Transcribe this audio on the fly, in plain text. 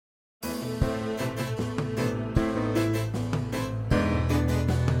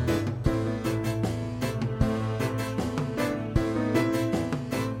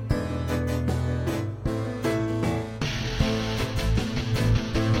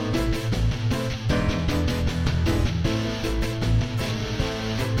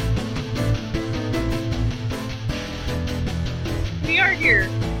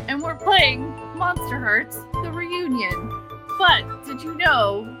Monsterhearts, the reunion. But did you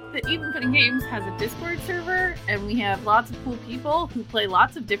know that Even Footing Games has a Discord server, and we have lots of cool people who play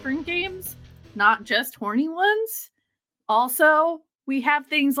lots of different games, not just horny ones? Also, we have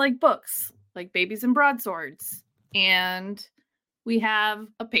things like books, like Babies and Broadswords, and we have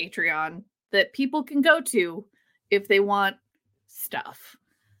a Patreon that people can go to if they want stuff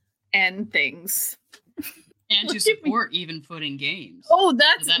and things. And to support Even Footing Games. Oh,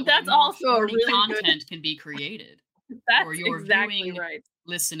 that's also a really content can be created. That's for your exactly viewing, right.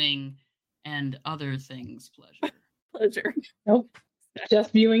 Listening, and other things pleasure. Nope.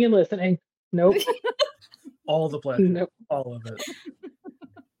 Just viewing and listening. Nope. All the pleasure. Nope. All of it.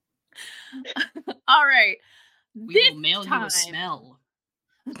 All right. We will mail you a smell.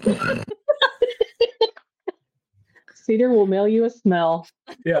 Cedar will mail you a smell.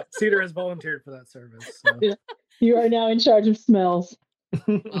 Yeah, Cedar has volunteered for that service. So. Yeah. You are now in charge of smells.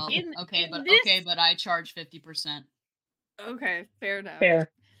 Well, but I charge 50%. Okay, fair enough.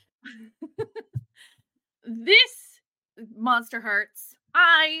 Fair. This Monsterhearts,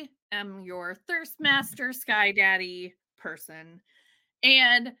 I am your Thirstmaster Sky Daddy person.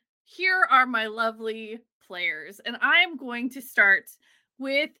 And here are my lovely players. And I'm going to start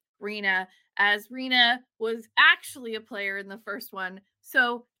with Rena, as Rena was actually a player in the first one.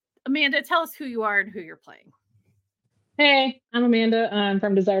 So, Amanda, tell us who you are and who you're playing. Hey, I'm Amanda. I'm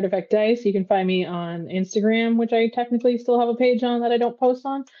from Desired Effect Dice. You can find me on Instagram, which I technically still have a page on that I don't post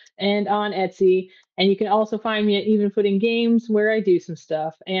on, and on Etsy. And you can also find me at Even Footing Games, where I do some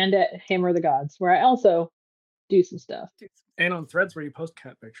stuff, and at Hammer of the Gods, where I also do some stuff. And on Threads, where you post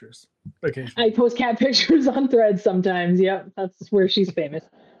cat pictures. Occasionally. I post cat pictures on Threads sometimes. Yep, that's where she's famous.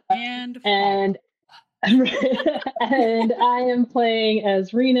 And and I am playing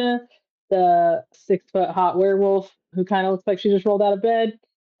as Rena, the 6-foot hot werewolf who kind of looks like she just rolled out of bed,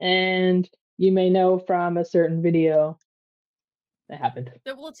 and you may know from a certain video that happened.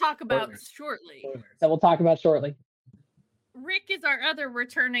 That we'll talk about shortly. Rick is our other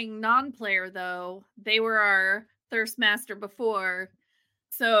returning non-player, though. They were our Thirstmaster before.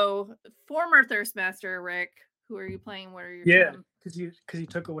 So, former Thirstmaster, Rick, who are you playing? What are you? Yeah, because you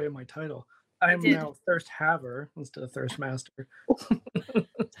took away my title. I'm now Thirst Haver instead of Thirstmaster.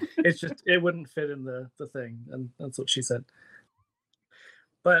 It's just it wouldn't fit in the thing, and that's what she said.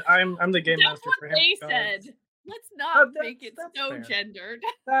 But I'm the game master for him. They said, let's not make it so fair. Gendered.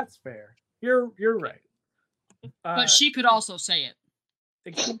 That's fair. You're right. But she could also say it.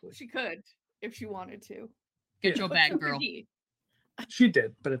 Exactly. She could if she wanted to. Get your bag, girl. She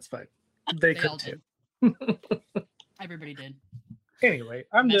did, but it's fine. They could too. Everybody did. Anyway,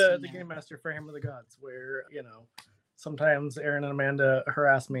 I'm the game master for Hammer of the Gods, where, sometimes Aaron and Amanda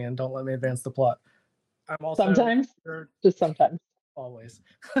harass me and don't let me advance the plot. I'm also sometimes, just sometimes, always.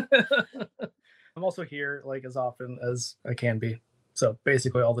 I'm also here as often as I can be, so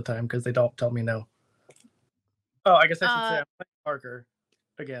basically all the time because they don't tell me no. Oh, I guess I should say I'm playing Parker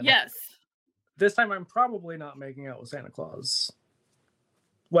again. Yes. This time I'm probably not making out with Santa Claus.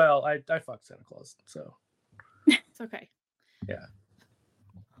 Well, I fucked Santa Claus, so it's okay. Yeah.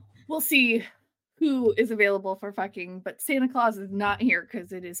 We'll see who is available for fucking, but Santa Claus is not here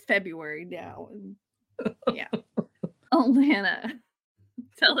because it is February now. And yeah. Alana,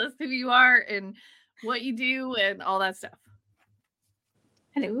 tell us who you are and what you do and all that stuff.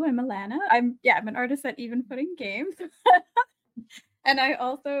 Hello, I'm Alana. I'm an artist at Even Footing Games. And I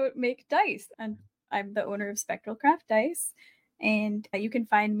also make dice. And I'm the owner of Spectral Craft Dice. And you can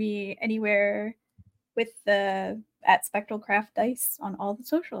find me anywhere with at Spectral Craft Dice on all the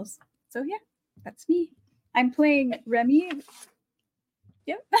socials. So yeah, that's me. I'm playing Remy.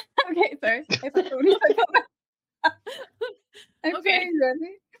 Yep. Okay, sorry. I'm playing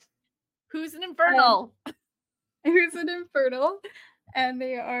Remy. Who's an infernal? Who's an infernal? And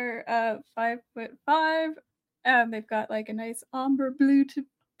they are 5'5". They've got a nice ombre blue to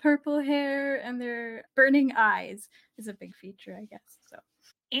purple hair, and their burning eyes is a big feature, I guess. So.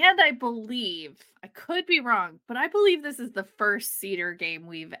 And I believe, I could be wrong, but I believe this is the first Cedar game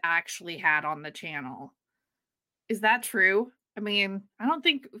we've actually had on the channel. Is that true? I mean, I don't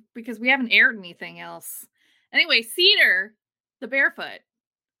think, because we haven't aired anything else. Anyway, Cedar, the Barefoot.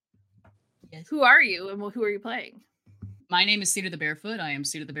 Yes. Who are you and who are you playing? My name is Cedar the Barefoot. I am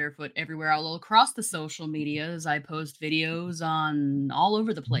Cedar the Barefoot everywhere, all across the social medias. I post videos on all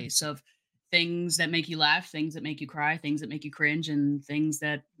over the place of things that make you laugh, things that make you cry, things that make you cringe, and things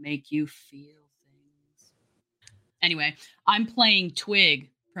that make you feel things. Anyway, I'm playing Twig,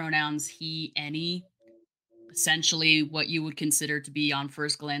 pronouns he, any. Essentially what you would consider to be, on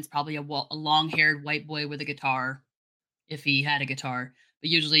first glance, probably a long-haired white boy with a guitar, if he had a guitar. But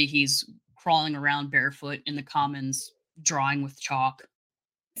usually he's crawling around barefoot in the commons, drawing with chalk.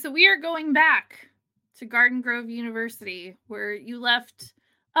 So we are going back to Garden Grove University, where you left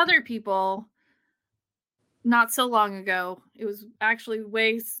other people not so long ago. It was actually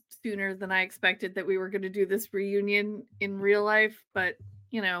way sooner than I expected that we were going to do this reunion in real life, but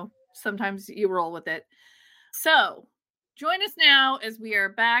sometimes you roll with it. So join us now as we are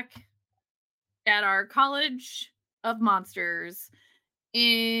back at our College of Monsters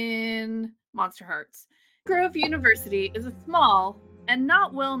in Monsterhearts. Grove University is a small and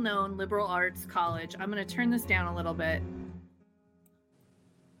not well-known liberal arts college. I'm going to turn this down a little bit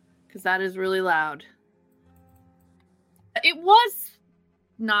because that is really loud. It was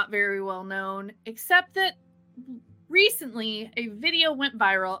not very well known, except that recently a video went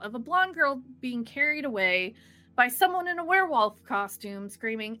viral of a blonde girl being carried away by someone in a werewolf costume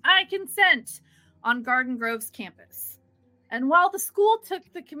screaming, "I consent," on Garden Grove's campus. And while the school took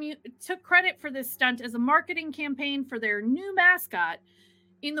credit for this stunt as a marketing campaign for their new mascot,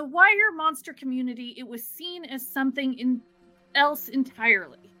 in the wider monster community, it was seen as something else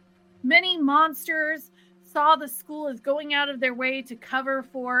entirely. Many monsters saw the school as going out of their way to cover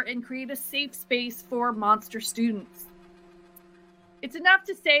for and create a safe space for monster students. It's enough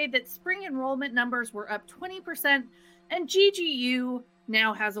to say that spring enrollment numbers were up 20%, and GGU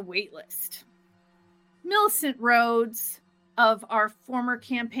now has a wait list. Millicent Rhodes of our former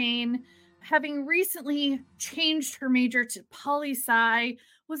campaign, having recently changed her major to poli-sci,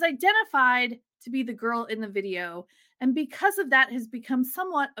 was identified to be the girl in the video, and because of that has become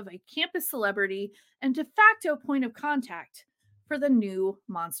somewhat of a campus celebrity and de facto point of contact for the new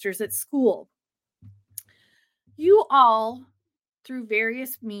monsters at school. You all, through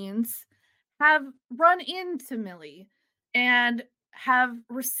various means, have run into Millie and have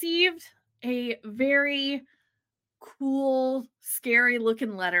received a very cool, scary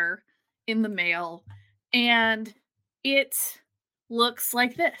looking letter in the mail, and it looks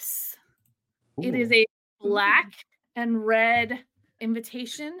like this. Ooh. It is a black and red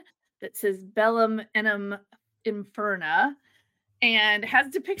invitation that says Bellum Enim Inferna and has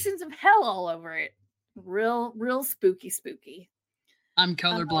depictions of hell all over it. Real spooky. I'm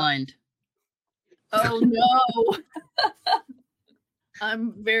colorblind. Oh no.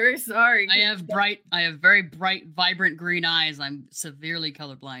 I'm very sorry. I have very bright, vibrant green eyes. I'm severely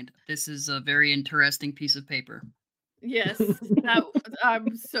colorblind. This is a very interesting piece of paper. Yes.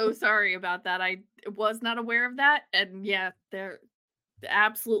 I'm so sorry about that. I was not aware of that. And yeah, there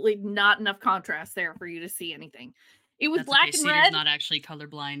absolutely not enough contrast there for you to see anything. It was black and Cedar's red. Not actually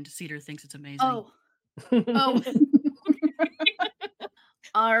colorblind. Cedar thinks it's amazing. Oh.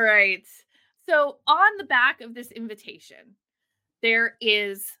 All right. So on the back of this invitation, there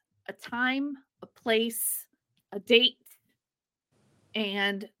is a time, a place, a date,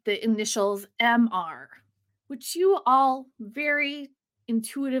 and the initials MR, which you all very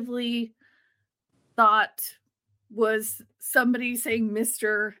intuitively thought was somebody saying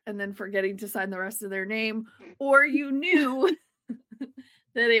Mr. and then forgetting to sign the rest of their name, or you knew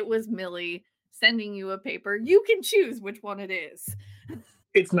that it was Millie sending you a paper. You can choose which one it is.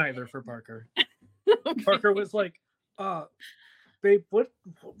 It's neither for Parker. Okay. Parker was like, babe,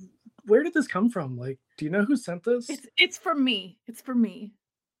 where did this come from? Like, do you know who sent this? It's from me. It's for me.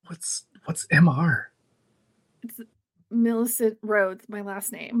 What's MR? It's Millicent Rhodes, my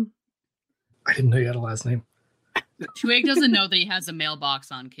last name. I didn't know you had a last name. Twig doesn't know that he has a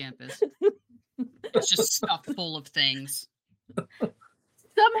mailbox on campus. It's just stuffed full of things.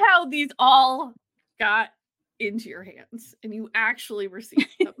 Somehow these all got into your hands and you actually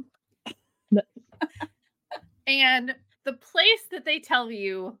received them. And the place that they tell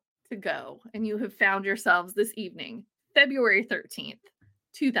you to go, and you have found yourselves this evening, February 13th,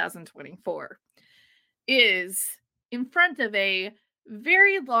 2024, is in front of a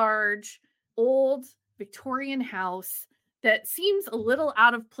very large, old Victorian house that seems a little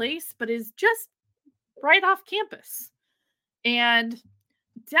out of place, but is just right off campus. And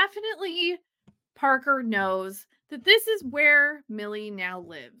definitely Parker knows that this is where Millie now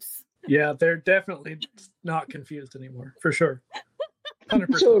lives. Yeah, they're definitely not confused anymore, for sure.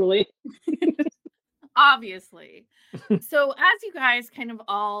 100%. Totally. Obviously. So as you guys kind of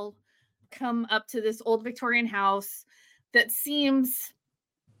all come up to this old Victorian house that seems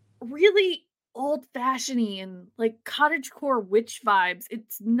really old-fashioned-y and like cottagecore witch vibes,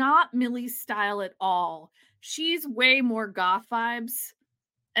 it's not Millie's style at all. She's way more goth vibes,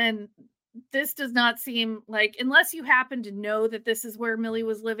 and this does not seem like, unless you happen to know that this is where Millie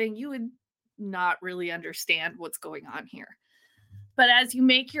was living, you would not really understand what's going on here. But as you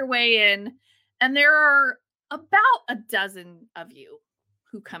make your way in, and there are about a dozen of you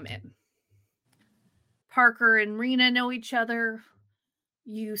who come in, Parker and Rena know each other.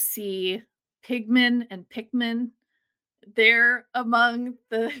 You see Pigman and Pikmin. They're among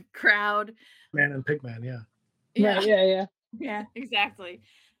the crowd. Man and Pigman, yeah. Right, yeah. Yeah. Exactly.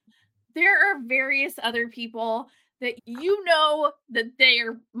 There are various other people that you know that they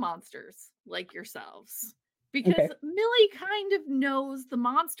are monsters like yourselves. Because Okay. Millie kind of knows the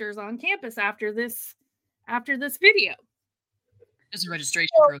monsters on campus after this video. There's a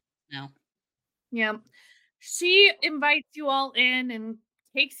registration process now. Yeah. She invites you all in and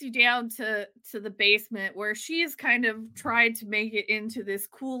takes you down to the basement where she has kind of tried to make it into this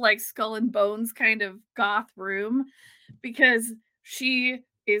cool, like, Skull and Bones kind of goth room, because she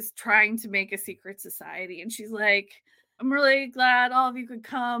is trying to make a secret society. And she's like, I'm really glad all of you could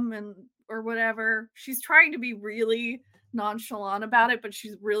come and or whatever. She's trying to be really nonchalant about it, but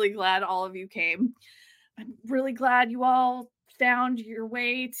she's really glad all of you came. I'm really glad you all found your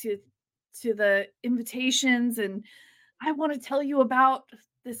way to the invitations, and I want to tell you about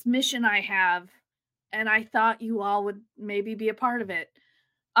this mission I have, and I thought you all would maybe be a part of it.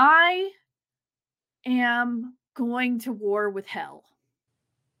 I am going to war with hell.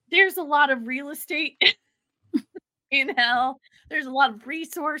 There's a lot of real estate in hell. There's a lot of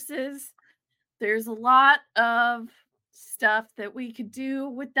resources. There's a lot of stuff that we could do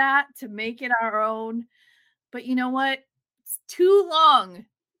with that to make it our own. But you know what? It's too long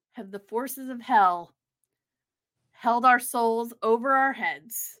have the forces of hell held our souls over our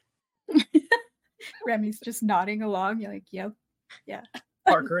heads. Remy's just nodding along. You're like, yep. Yeah.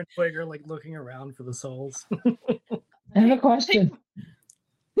 Parker and Twig are like looking around for the souls. I have a question.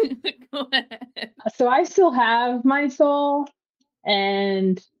 Go ahead. So I still have my soul,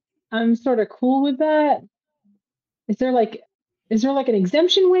 and I'm sort of cool with that. Is there like an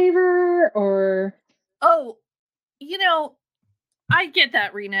exemption waiver, or? Oh, you know, I get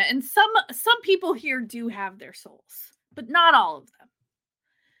that, Rena, and some people here do have their souls, but not all of them.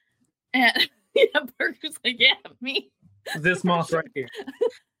 And yeah, Parker's like, yeah, me. This moth right here.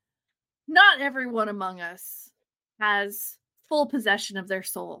 Not everyone among us has full possession of their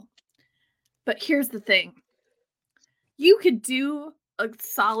soul. But here's the thing. You could do a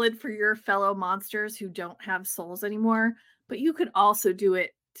solid for your fellow monsters who don't have souls anymore, but you could also do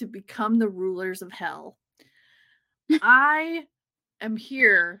it to become the rulers of hell. I am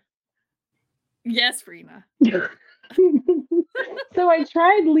here. Yes, Rena. So I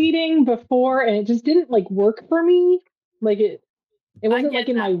tried leading before, and it just didn't like work for me. Like it wasn't like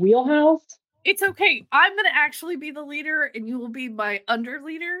in my wheelhouse. It's okay. I'm gonna actually be the leader, and you will be my under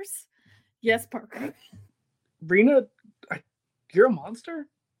leaders. Yes, Parker. Rena, you're a monster?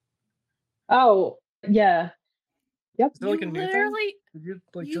 Oh, yeah. Yep. Is there like a new thing? Did you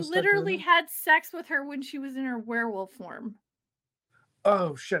like you just start doing literally that? had sex with her when she was in her werewolf form.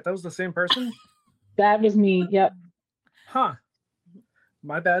 Oh shit, that was the same person? That was me. Yep. Huh.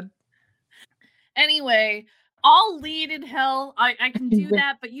 My bad. Anyway, I'll lead in hell. I can do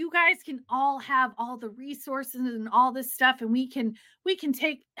that, but you guys can all have all the resources and all this stuff, and we can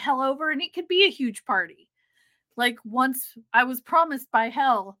take hell over, and it could be a huge party. Like, once I was promised by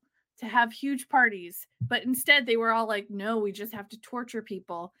hell to have huge parties, but instead they were all like, no, we just have to torture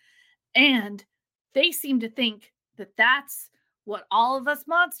people. And they seem to think that that's what all of us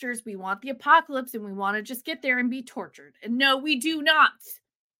monsters, we want the apocalypse and we want to just get there and be tortured. And no, we do not.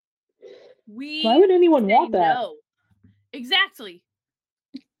 Why would anyone want that? No. Exactly.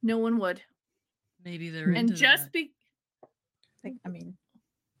 No one would. Maybe they're into And just that.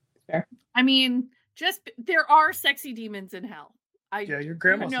 Fair. I mean, just there are sexy demons in hell. Yeah, your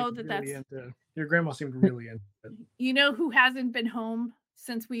grandma know seemed that really into. Your grandma seemed really into it. You know who hasn't been home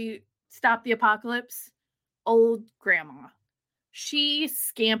since we stopped the apocalypse? Old grandma. She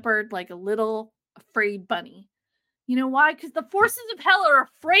scampered like a little afraid bunny. You know why? Because the forces of hell are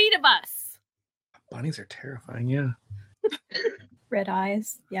afraid of us. Bunnies are terrifying, yeah. Red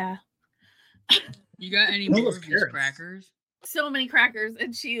eyes. Yeah. You got any What more was of these carrots? crackers? So many crackers,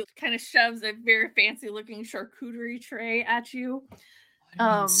 and she kind of shoves a very fancy looking charcuterie tray at you. I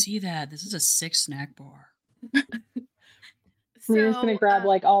didn't even see that. This is a 6 snack bar. We're just gonna grab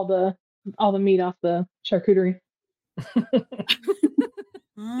like all the meat off the charcuterie.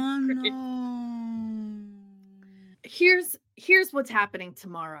 Oh no. Here's what's happening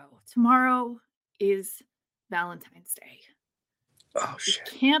tomorrow. Tomorrow is Valentine's Day. Oh shit.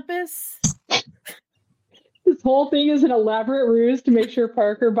 Campus. This whole thing is an elaborate ruse to make sure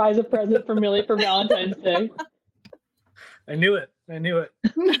Parker buys a present for Millie for Valentine's Day. I knew it.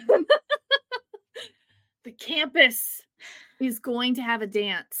 The campus is going to have a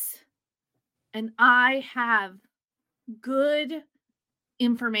dance. And I have good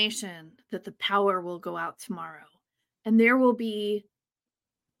information that the power will go out tomorrow and there will be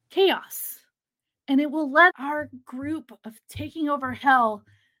chaos. And it will let our group of taking over hell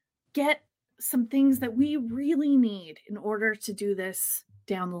get some things that we really need in order to do this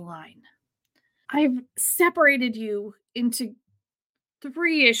down the line. I've separated you into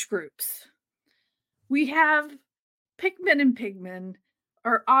 3-ish groups. We have Pikmin and Pigmen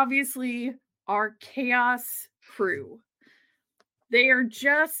are obviously our chaos crew. They are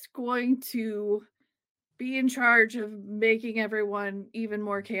just going to be in charge of making everyone even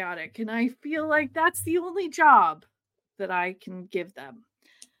more chaotic. And I feel like that's the only job that I can give them.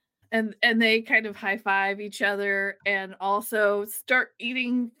 And they kind of high-five each other and also start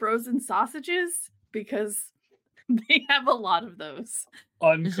eating frozen sausages because they have a lot of those.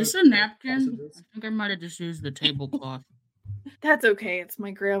 Is this a napkin? I think I might have just used the tablecloth. That's okay. It's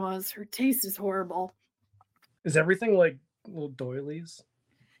my grandma's. Her taste is horrible. Is everything like little doilies?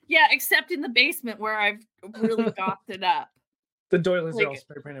 Yeah, except in the basement where I've really gossed it up. The doilies are all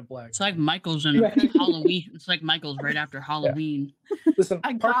spray painted black. It's like Michael's in Halloween. It's like Michael's right after Halloween. Yeah. Listen,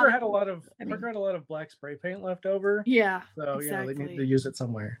 Parker had a lot of black spray paint left over. Yeah. So exactly. They need to use it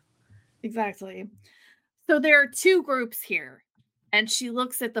somewhere. Exactly. So there are 2 groups here, and she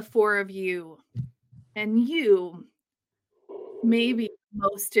looks at the 4 of you, and you may be the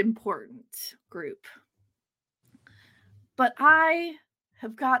most important group. But I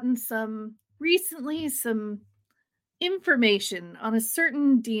have gotten some information on a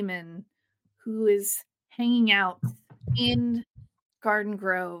certain demon who is hanging out in Garden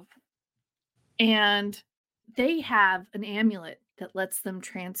Grove, and they have an amulet that lets them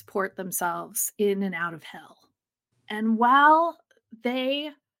transport themselves in and out of hell. And while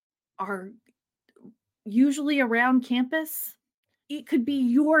they are usually around campus, it could be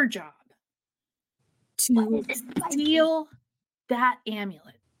your job to steal that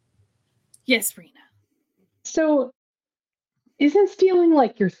amulet. Yes, Rena. So, isn't stealing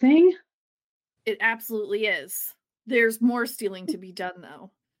like your thing? It absolutely is. There's more stealing to be done,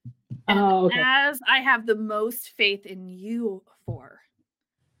 though. Oh, okay. As I have the most faith in you for,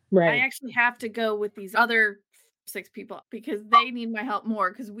 right. I actually have to go with these other 6 people because they need my help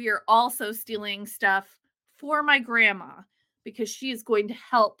more, because we are also stealing stuff for my grandma because she is going to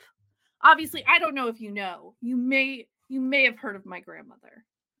help. Obviously, I don't know if you know. You may have heard of my grandmother,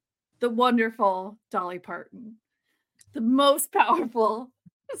 the wonderful Dolly Parton, the most powerful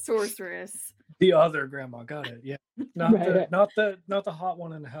sorceress. The other grandma, got it. Yeah, not the hot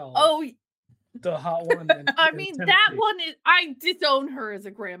one in hell. Oh, the hot one. I mean, that one is. I disown her as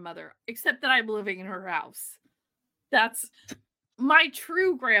a grandmother, except that I'm living in her house. That's my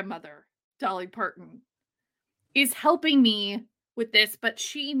true grandmother, Dolly Parton, is helping me with this, but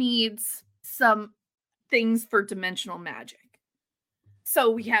she needs some things for dimensional magic.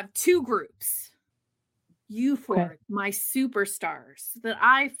 So we have 2 groups. You 4, my superstars that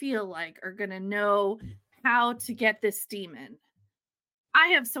I feel like are going to know how to get this demon. I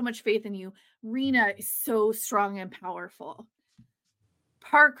have so much faith in you. Rena is so strong and powerful.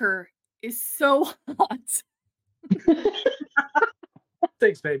 Parker is so hot.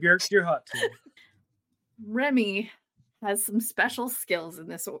 Thanks, babe. You're hot too. Remy has some special skills in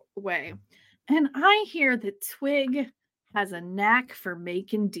this way. And I hear that Twig has a knack for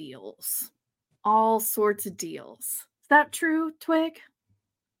making deals. All sorts of deals. Is that true, Twig?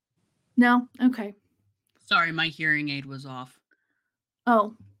 No? Okay. Sorry, my hearing aid was off.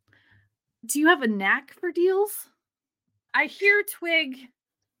 Oh. Do you have a knack for deals? I hear Twig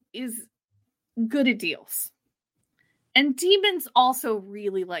is good at deals. And demons also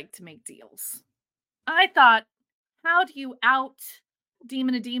really like to make deals. I thought, how do you out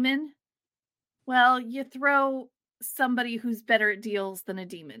demon a demon? Well, you throw somebody who's better at deals than a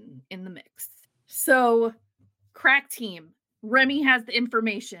demon in the mix. So, crack team. Remy has the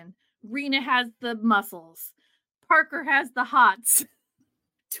information. Rena has the muscles. Parker has the hots.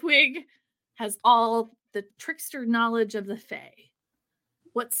 Twig has all the trickster knowledge of the Fae.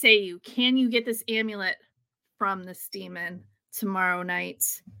 What say you? Can you get this amulet from this demon tomorrow night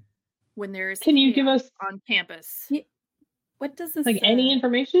when there's Can you give us on campus? What does this any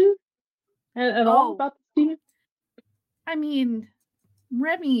information at all about this demon? I mean,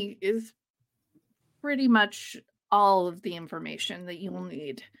 Remy is pretty much all of the information that you'll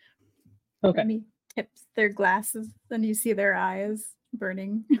need. Okay. Remy tips their glasses, then you see their eyes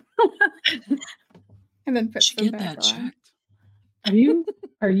burning, and then puts them back on. Checked?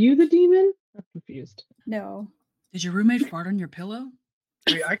 Are you the demon? I'm confused. No. Did your roommate fart on your pillow?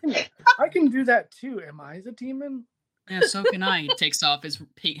 Wait, I can do that too. Am I the demon? Yeah, so can I. He takes off his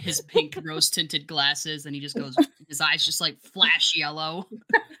pink rose tinted glasses, and he just goes. His eyes just like flash yellow.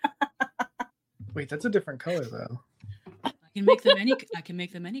 Wait, that's a different color though. I can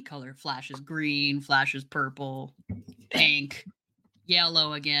make them any color. Flashes green, flashes purple, pink,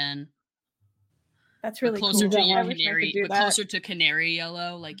 yellow again. That's really closer cool. to your I wish I could canary, do but that. closer to canary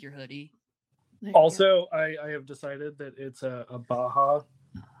yellow, like your hoodie. Also, I have decided that it's a Baja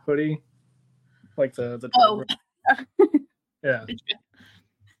hoodie, like the Oh. Yeah,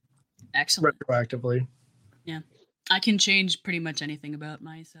 Excellent. retroactively. Yeah, I can change pretty much anything about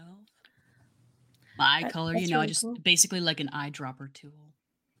myself. My eye color, that's I really just cool. basically like an eyedropper tool.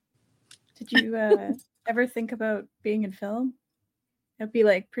 Did you ever think about being in film? It'd be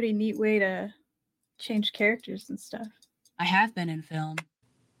like pretty neat way to change characters and stuff. I have been in film.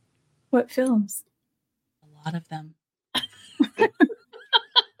 What films? A lot of them.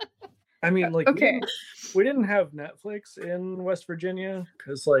 I mean, like, okay. we didn't have Netflix in West Virginia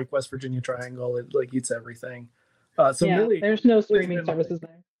because, like, West Virginia Triangle, it like eats everything. So yeah, Millie, there's no streaming services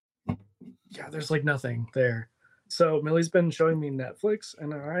there. Yeah, there's like nothing there. So Millie's been showing me Netflix,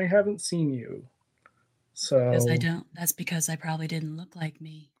 and I haven't seen you. So Because I don't. That's because I probably didn't look like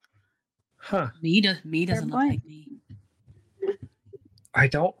me. Huh? Me doesn't look like me. I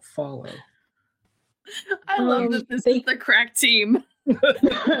don't follow. I love that this is the crack team.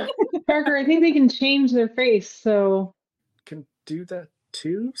 Parker, I think they can change their face, so can do that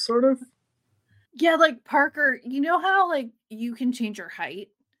too, sort of. Yeah, like Parker, you know how like you can change your height?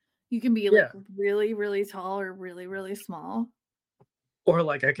 You can be like really, really tall or really, really small. Or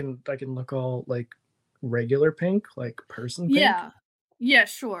like I can look all like regular pink, like person pink. Yeah,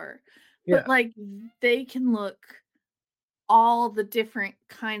 sure. But like they can look all the different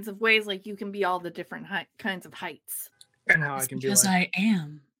kinds of ways, like you can be all the different kinds of heights. And how I can because be like, I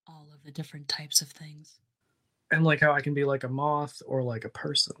am all of the different types of things. And like how I can be like a moth or like a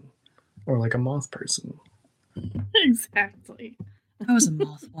person or like a moth person. Exactly. I was a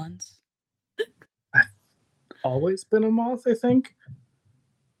moth once. I've always been a moth, I think.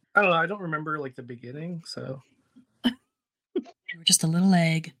 I don't know. I don't remember like the beginning, so. You were just a little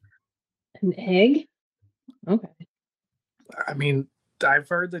egg. An egg? Okay. I mean, I've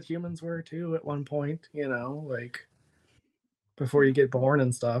heard that humans were too at one point, you know, like before you get born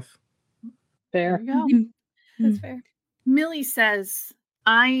and stuff. Fair. There you go. That's fair. Millie says,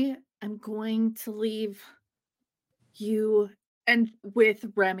 I am going to leave you and with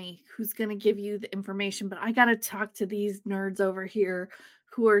Remy, who's going to give you the information, but I got to talk to these nerds over here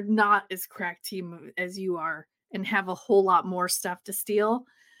who are not as crack team as you are and have a whole lot more stuff to steal.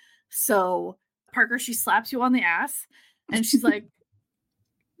 So Parker, she slaps you on the ass and she's like,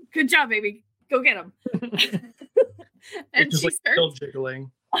 good job, baby. Go get him. And she like starts still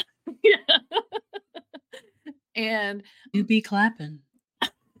jiggling. Yeah. And you be clapping.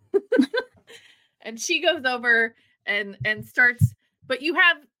 And she goes over and starts, but you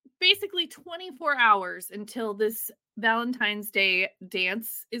have basically 24 hours until this Valentine's Day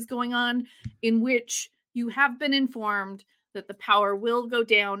dance is going on, in which you have been informed that the power will go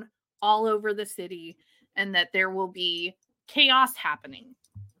down all over the city and that there will be chaos happening.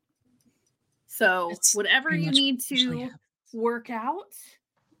 So whatever you need to work out,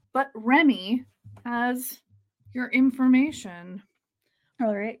 but Remy has your information.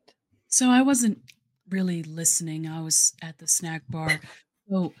 All right. So I wasn't really listening. I was at the snack bar.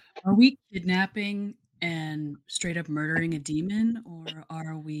 So are we kidnapping and straight up murdering a demon, or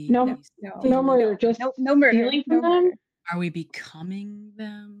are we no murder, just no murder, stealing from them? Are we becoming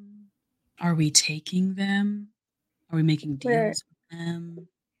them? Are we taking them? Are we making deals with them?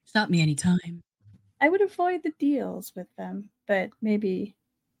 Stop me anytime. I would avoid the deals with them, but maybe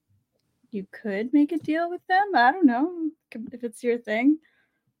you could make a deal with them. I don't know if it's your thing.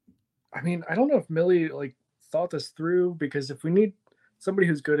 I mean, I don't know if Millie like thought this through, because if we need somebody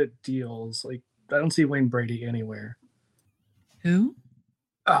who's good at deals, like I don't see Wayne Brady anywhere. Who?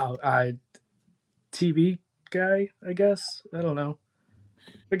 Oh, TV guy, I guess. I don't know.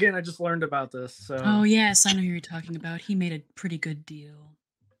 Again, I just learned about this. So. Oh yes, I know who you're talking about. He made a pretty good deal.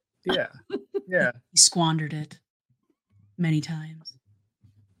 Yeah. Yeah. He squandered it many times.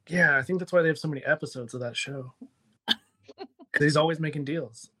 Yeah, I think that's why they have so many episodes of that show. Because he's always making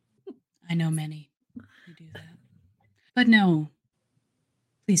deals. I know many who do that. But no,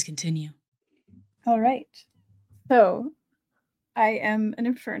 please continue. All right. So, I am an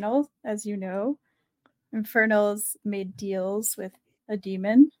Infernal, as you know. Infernals made deals with a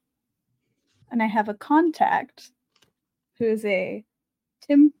demon. And I have a contact who is a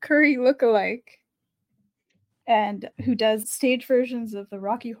Tim Curry lookalike and who does stage versions of the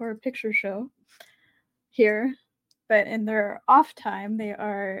Rocky Horror Picture Show here. but in their off time, they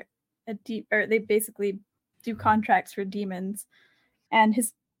are they basically do contracts for demons. And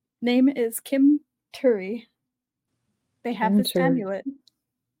his name is Kim Turi. They have this amulet.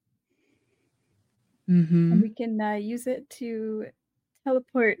 Mm-hmm. And we can use it to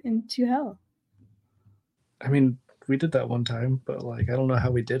teleport into hell. I mean, we did that one time, but like, I don't know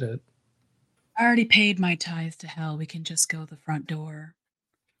how we did it. I already paid my tithe to hell. We can just go the front door.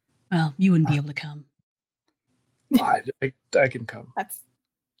 Well, you wouldn't be able to come. I can come. That's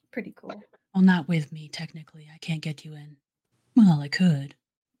pretty cool. Well, not with me, technically. I can't get you in. Well, I could.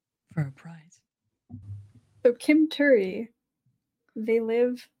 For a price. So Kim Turi, they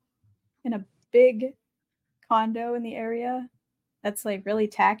live in a big condo in the area that's like really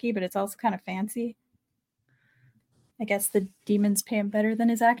tacky, but it's also kind of fancy. I guess the demons pay him better than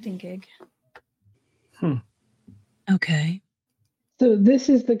his acting gig. Okay. So this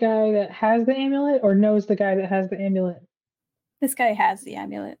is the guy that has the amulet, or knows the guy that has the amulet? This guy has the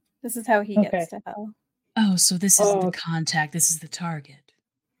amulet. This is how he gets to hell. Oh, so this is the contact. This is the target.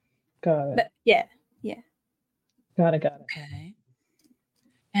 Got it. But, yeah. Got it. Okay.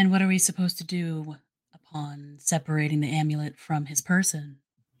 And what are we supposed to do upon separating the amulet from his person?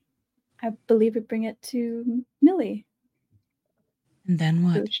 I believe we bring it to Millie. And then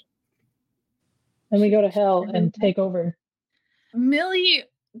what? And we go to hell and take over. Millie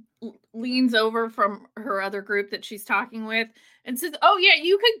leans over from her other group that she's talking with and says, "Oh yeah,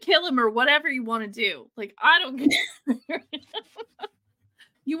 you can kill him or whatever you want to do. Like, I don't care.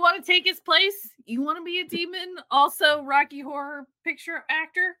 You want to take his place? You want to be a demon? Also, Rocky Horror Picture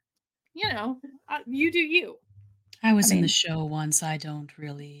actor? You know, you do you." I was in the show once. I don't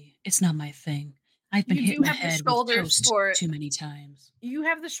really. It's not my thing. I've been hit in the head with toast too many times. You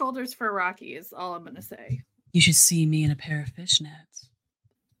have the shoulders for Rocky, is all I'm going to say. You should see me in a pair of fishnets.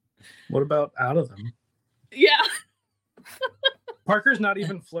 What about out of them? Yeah. Parker's not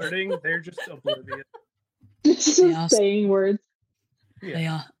even flirting. They're just oblivious. Just saying words.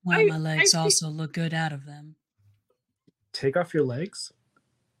 Yeah. My legs also look good out of them. Take off your legs?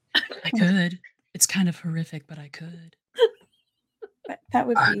 I could. It's kind of horrific, but I could. But that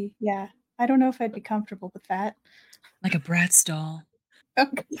would be, yeah. I don't know if I'd be comfortable with that. Like a Bratz doll.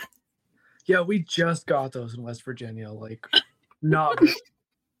 Okay. Yeah, we just got those in West Virginia. Like, not.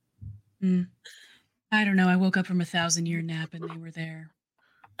 I don't know. I woke up from a 1,000-year nap and they were there.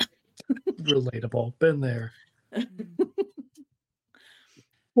 Relatable. Been there.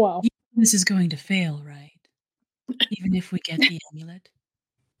 Wow. This is going to fail, right? Even if we get the amulet.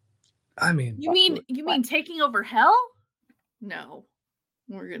 I mean, you mean taking over hell? No,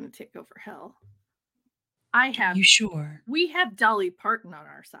 we're gonna take over hell. You sure? We have Dolly Parton on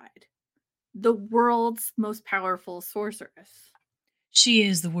our side, the world's most powerful sorceress. She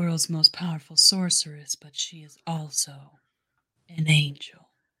is the world's most powerful sorceress, but she is also an angel,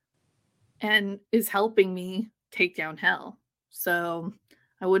 and is helping me take down hell. So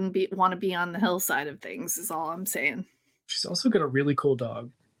I wouldn't want to be on the hell side of things. Is all I'm saying. She's also got a really cool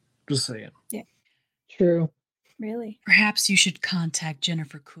dog. Just saying. Yeah. True. Really? Perhaps you should contact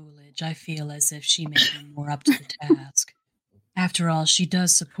Jennifer Coolidge. I feel as if she may be more up to the task. After all, she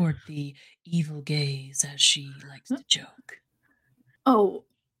does support the evil gays, as she likes to joke. Oh,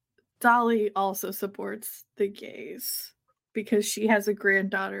 Dolly also supports the gays because she has a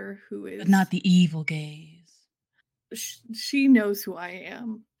granddaughter who is... But not the evil gays. She knows who I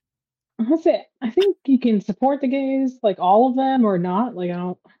am. That's it. I think you can support the gays, like all of them or not. Like, I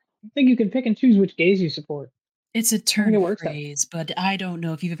don't think you can pick and choose which gays you support. It's a turn of phrase, but I don't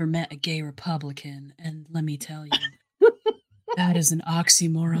know if you've ever met a gay Republican, and let me tell you, that is an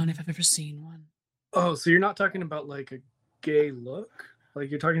oxymoron if I've ever seen one. Oh, so you're not talking about like a gay look? Like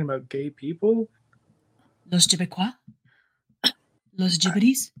you're talking about gay people? Los Québécois? Los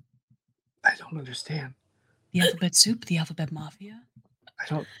Gibberies? I don't understand. The alphabet soup? The alphabet mafia?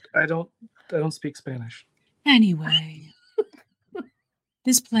 I don't speak Spanish. Anyway,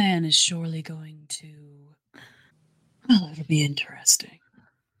 this plan is surely going to... Well, it'll be interesting.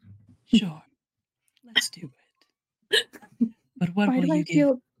 Sure. Let's do it. But what will you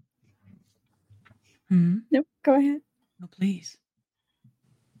give? Nope, go ahead. No, please.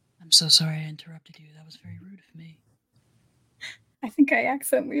 I'm so sorry I interrupted you. That was very rude of me. I think I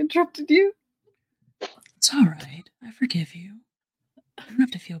accidentally interrupted you. It's all right. I forgive you. You don't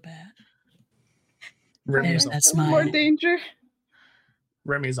have to feel bad. There's that smile. More danger.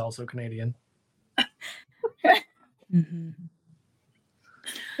 Remy's also Canadian. Mm-hmm.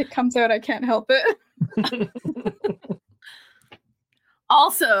 It comes out. I can't help it.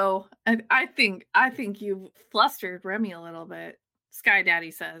 Also, I think you flustered Remy a little bit. Sky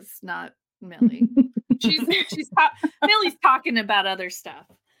Daddy says, not Millie. Millie's talking about other stuff.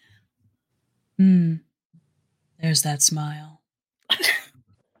 There's that smile.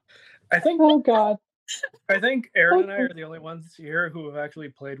 I think. Oh God. I think Aaron and I are the only ones here who have actually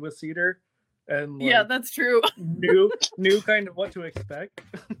played with Cedar, and like, Yeah, that's true. knew kind of what to expect.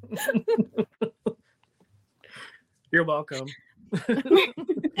 You're welcome.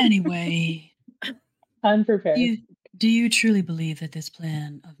 Anyway, Unprepared. do you truly believe that this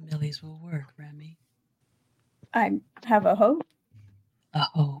plan of Millie's will work, Remy? I have a hope. A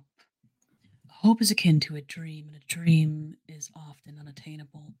hope. A hope is akin to a dream, and a dream is often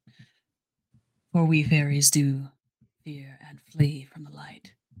unattainable. For we fairies do fear and flee from the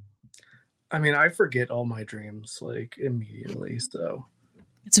light. I mean, I forget all my dreams like immediately, so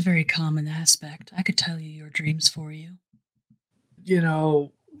It's a very common aspect. I could tell you your dreams for you.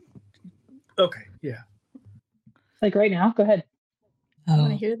 Okay, yeah. Like right now? Go ahead. I want Oh,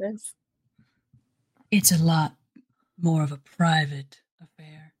 to hear this. it's a lot more of a private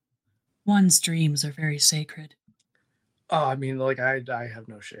affair. One's dreams are very sacred. Oh, I mean, like I have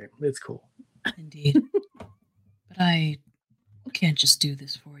no shame. It's cool. Indeed. But I can't just do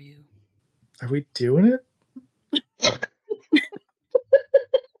this for you. Are we doing it?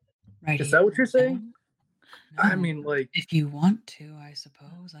 Right Is here, that what you're right saying? now? I No. mean, like If you want to, I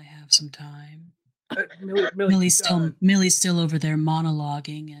suppose I have some time. Millie, Millie's still over there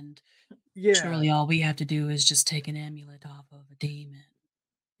monologuing, and yeah, surely all we have to do is just take an amulet off of a demon.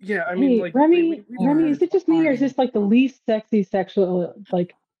 yeah. I mean, Hey, like Remy, we Remy, is it just me or is Pardon. this like the least sexy sexual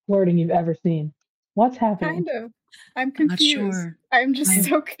like flirting you've ever seen? What's happening? Kind of. I'm I'm not confused. sure. I'm just I'm-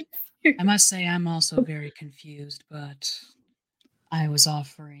 so confused. I must say I'm also very confused, but I was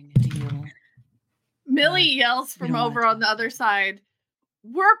offering a deal. Millie Right. yells We from don't wanna over on the talk other about it. side,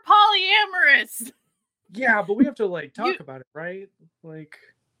 "We're polyamorous." yeah, but we have to like talk about it, right? Like,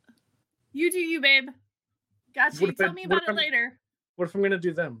 You do you, babe. Gotcha. What You if tell I- me what about if it later. what if I'm gonna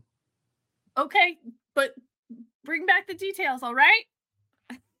do them? Okay, but bring back the details, all right?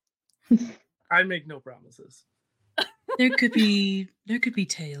 I make no promises. There could be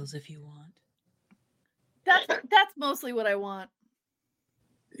tales if you want. That's mostly what I want.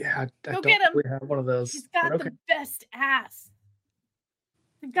 Yeah, I Go don't get him. really have one of those. He's got but okay. the best ass.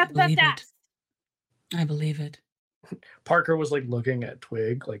 He's got I the best believe it. ass. I believe it. Parker was like looking at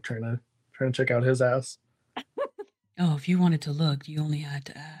Twig, like trying to check out his ass. Oh, if you wanted to look, you only had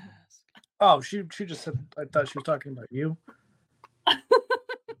to ask. Oh, she just said. I thought she was talking about you.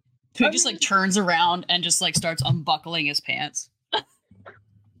 He just like turns around and just like starts unbuckling his pants.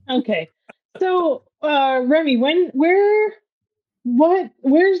 Okay. So, Remy, where's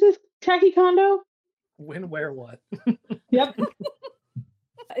this tacky condo? When, where, what? Yep.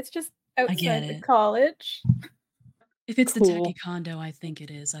 It's just get outside the it. college. If it's the Cool. tacky condo, I think it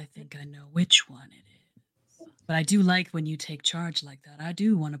is. I think I know which one it is. But I do like when you take charge like that. I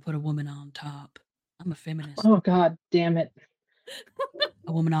do want to put a woman on top. I'm a feminist. Oh God, damn it.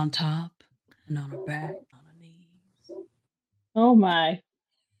 A woman on top and on her back, on her knees. Oh my.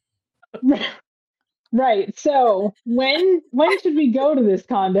 Right. So when should we go to this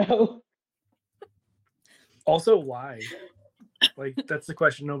condo? Also, why? Like that's the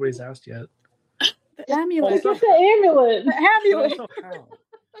question nobody's asked yet. The amulet. Also- Get the amulet. The But amulet. also,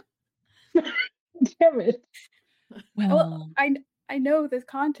 how? Damn it. Well, I know this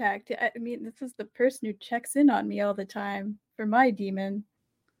contact. I mean, this is the person who checks in on me all the time for my demon.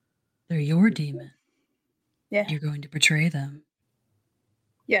 they're your demon. Yeah. You're going to betray them.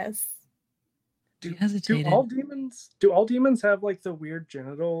 Yes. You Do hesitated. all demons have like the weird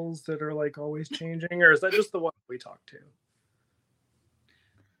genitals that are like always changing, or is that just the one we talk to?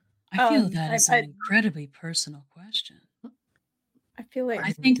 I feel that is I- an incredibly personal question. I feel like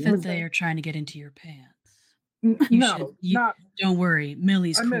I think that demons they are trying to get into your pants. No, not. Don't worry,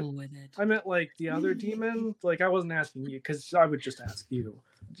 Millie's I meant- cool with it. I meant like the other demon. Like I wasn't asking you because I would just ask you.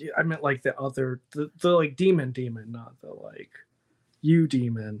 I meant like the other, the like demon, not the like you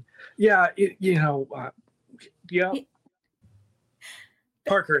demon. Yeah, yeah.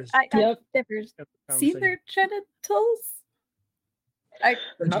 Parker is. I've Yep. never seen their genitals. I They're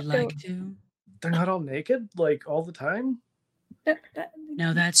Would not, you like to? they're not all naked like all the time.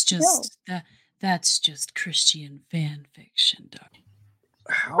 No, that's just that's just Christian fan fiction, darling.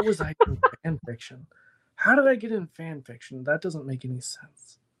 How was I in fan fiction? How did I get in fan fiction? That doesn't make any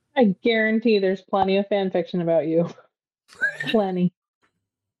sense. I guarantee there's plenty of fan fiction about you. Plenty.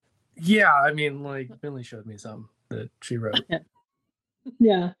 Yeah, I mean, like Millie showed me some that she wrote.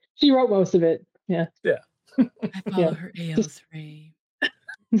 Yeah. She wrote most of it. Yeah. I follow Yeah. her AO3.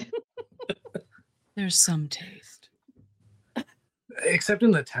 There's some taste. Except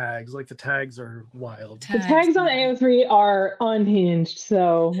in the tags. Like, the tags are wild. The tags on AO3 are unhinged,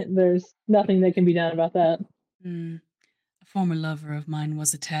 so there's nothing that can be done about that. A former lover of mine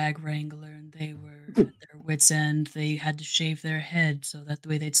was a tag wrangler, and they were at their wits' end. They had to shave their head so that the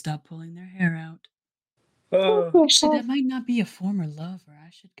way they'd stop pulling their hair out. Actually, that might not be a former lover. I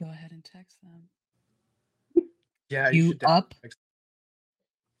should go ahead and text them. Yeah, you should up?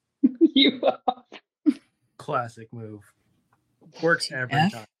 You up? Classic move. Works every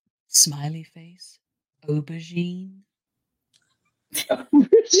time. Smiley face. Aubergine.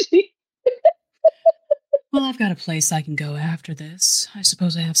 Well, I've got a place I can go after this. I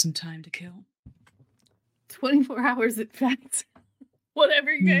suppose I have some time to kill. 24 hours, in fact.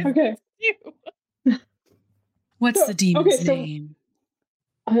 Whatever you guys do. What's the demon's name?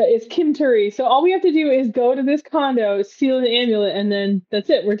 It's Kim Turi. So all we have to do is go to this condo, steal the amulet, and then that's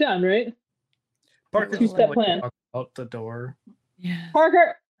it. We're done, right? Parker just like plan. Out the door. Yeah.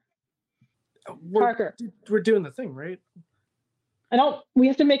 Parker. We're doing the thing, right? We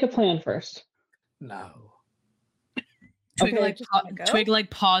have to make a plan first. No. Twig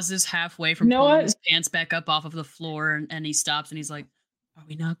pauses halfway from pulling his pants back up off of the floor, and he stops and he's like, "Are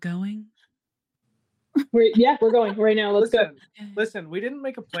we not going?" We're going right now. Let's go. Listen, we didn't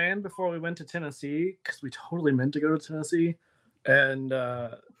make a plan before we went to Tennessee because we totally meant to go to Tennessee, and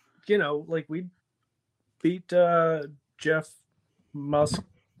we beat Jeff Musk,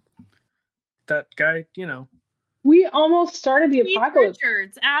 that guy. We almost started the apocalypse.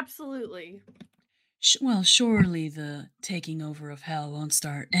 Richards, absolutely. Well, surely the taking over of hell won't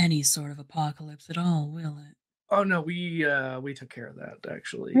start any sort of apocalypse at all, will it? Oh no, we took care of that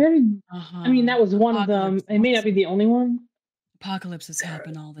actually. I mean, that was one of them. It may not be the only one. Apocalypses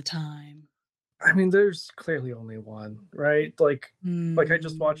happen all the time. I mean, there's clearly only one, right? Like I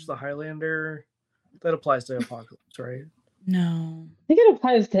just watched The Highlander. That applies to apocalypse, right? No. I think it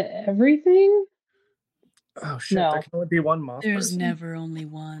applies to everything. Oh shit! No. There can only be one moth. There's never only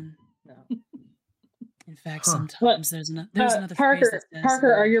one. No. In fact, sometimes there's another Parker, phrase that says,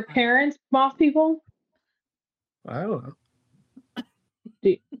 Parker, are your parents moth people? I don't know.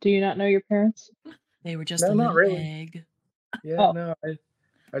 Do you not know your parents? They were just a little egg. Yeah, no,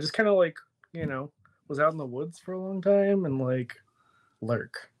 I just kind of was out in the woods for a long time and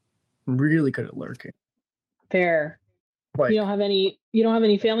lurk. I'm really good at lurking. Fair. You don't have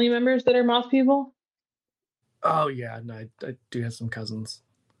any family members that are moth people? Oh yeah, no, I do have some cousins.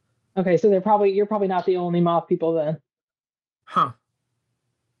 Okay, so you're probably not the only moth people then. Huh.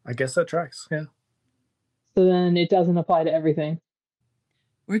 I guess that tracks, yeah. So then it doesn't apply to everything.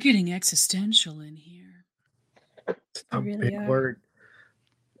 We're getting existential in here. It's a big word.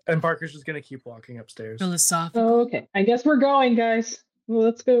 And Parker's just gonna keep walking upstairs. Philosophical. Oh, okay. I guess we're going, guys. Well,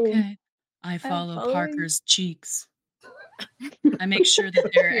 let's go. Okay. I follow Parker's cheeks. I make sure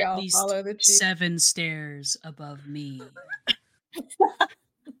that there are at least 7 stairs above me.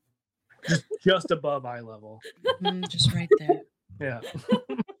 Just above eye level. Just right there. Yeah.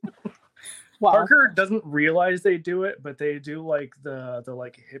 Wow. Parker doesn't realize they do it, but they do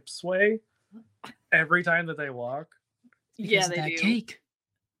the hip sway every time that they walk. Yeah, they do. Cake.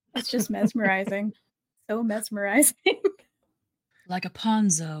 It's just mesmerizing. So mesmerizing. Like a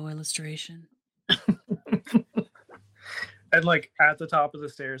Ponzo illustration. And at the top of the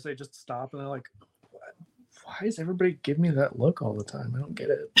stairs, they just stop and they're like, why is everybody giving me that look all the time? I don't get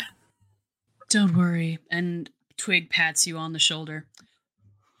it. Don't worry. And Twig pats you on the shoulder.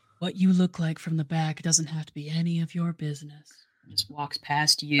 What you look like from the back doesn't have to be any of your business. Just walks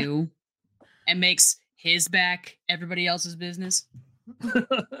past you and makes his back everybody else's business.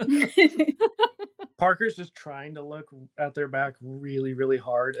 Parker's just trying to look at their back really, really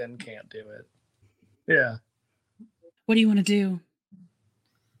hard and can't do it. Yeah. What do you want to do?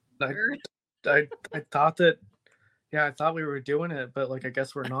 I thought that, I thought we were doing it, but I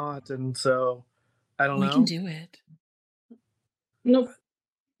guess we're not, and so I don't know. We can do it. Nope,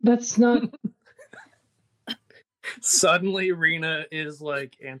 that's not. Suddenly, Rena is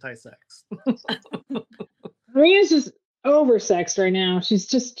anti-sex. Rena's just oversexed right now. She's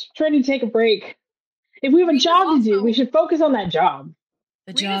just trying to take a break. If we have a job to do, we should focus on that job.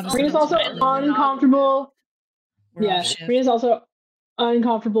 The job is Rena's also uncomfortable. Yeah, Rena's also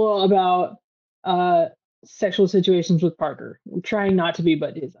uncomfortable about sexual situations with Parker. I'm trying not to be,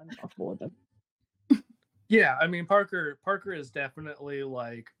 but is uncomfortable with them. Yeah, I mean Parker is definitely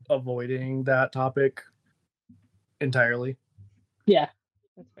avoiding that topic entirely. Yeah,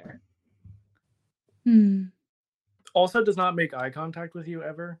 that's fair. Also does not make eye contact with you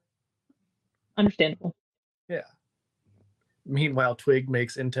ever. Understandable. Yeah. Meanwhile, Twig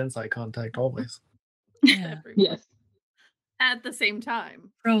makes intense eye contact always. Yeah. Yes. at the same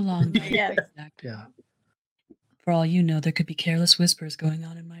time. Prolonged. Yeah. Exactly. Yeah. For all you know, there could be careless whispers going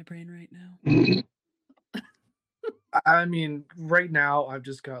on in my brain right now. I mean, right now I've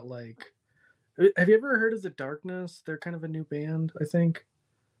just got like. Have you ever heard of The Darkness? They're kind of a new band, I think,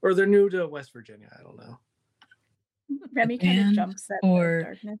 or they're new to West Virginia. I don't know. Remy kind of band jumps at or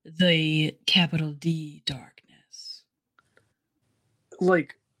the darkness. the capital D darkness.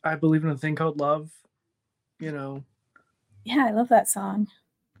 Like, I believe in a thing called love. You know. Yeah, I love that song.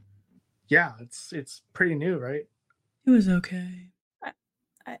 Yeah, it's pretty new, right? It was okay.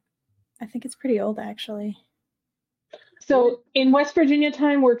 I think it's pretty old, actually. So in West Virginia,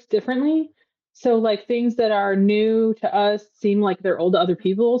 time works differently. So like things that are new to us seem like they're old to other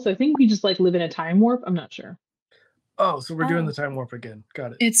people. So I think we just like live in a time warp. I'm not sure. Oh, so we're doing Oh. the time warp again.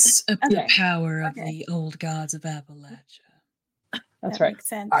 Got it. It's the Okay. power of Okay. the old gods of Appalachia. That's that right. Makes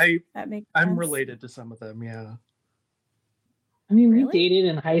sense. I'm sense. related to some of them. Yeah. I mean, we Really? dated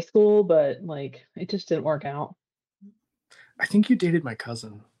in high school, but like it just didn't work out. I think you dated my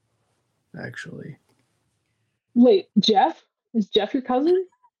cousin, actually. Wait, Jeff? Is Jeff your cousin?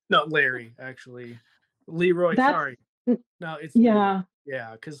 No, Larry, actually. Leroy, That's- sorry. No, it's Yeah. Leroy.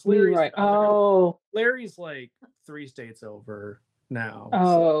 Yeah, because Larry's Leroy. Oh. Larry's like 3 states over now.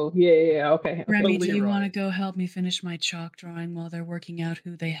 Oh, yeah. Okay. Remy, do you Leroy. want to go help me finish my chalk drawing while they're working out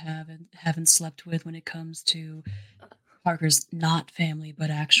who they haven't slept with when it comes to Parker's not family, but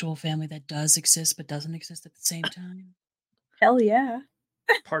actual family that does exist but doesn't exist at the same time? Hell yeah.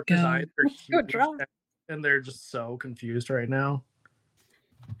 Parker's Go. eyes are Go huge, draw. and they're just so confused right now.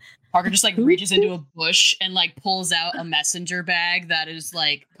 Parker just like Who? reaches into a bush and like pulls out a messenger bag that is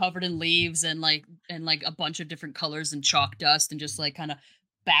like covered in leaves and like a bunch of different colors and chalk dust and just like kind of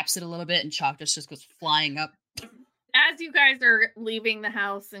baps it a little bit and chalk dust just goes flying up. As you guys are leaving the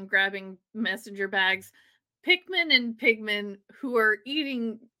house and grabbing messenger bags, Pikmin and Pigman, who are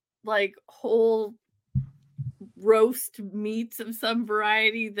eating like whole roast meats of some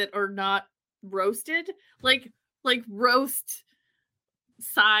variety that are not roasted, like roast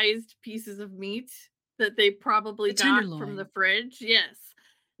sized pieces of meat that they probably The got from tenderloin. the fridge. Yes.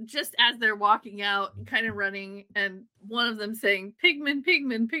 Just as they're walking out, kind of running, and one of them saying, Pigman,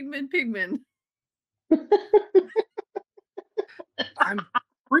 Pigman, Pigman, Pigman. I'm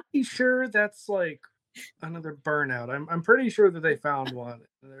pretty sure that's like another burnout. I'm pretty sure that they found one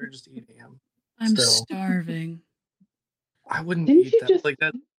and they're just eating him. I'm Still. starving. I wouldn't Didn't eat you that. just- Like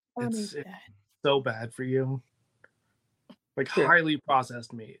that. I'll It's need that. so bad for you. Like Sure. highly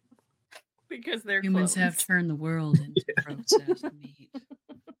processed meat. Because they're Humans have clones. turned the world into processed meat.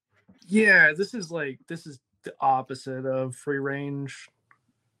 Yeah, this is the opposite of free range.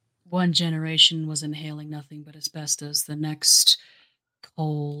 One generation was inhaling nothing but asbestos. The next,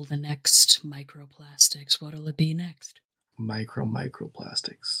 coal. The next, microplastics. What'll it be next?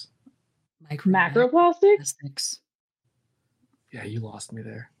 Microplastics. Macroplastics? Macroplastics. Yeah, you lost me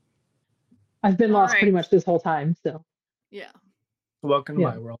there. I've been All lost pretty right. much this whole time. So Yeah. Welcome to Yeah.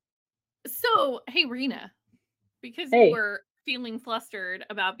 my world. So, hey, Rena, because Hey. you were feeling flustered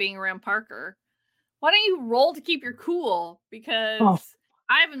about being around Parker, why don't you roll to keep your cool? Because Oh.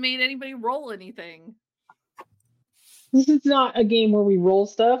 I haven't made anybody roll anything. this is not a game where we roll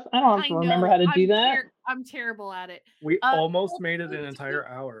stuff. I don't have to remember how to do that. I'm terrible at it. We almost roll made it an 2d6. entire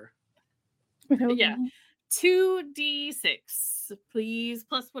hour. Yeah. 2d6, please,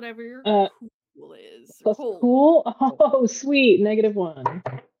 plus whatever your cool is. Plus Cool. cool. Oh, sweet. -1.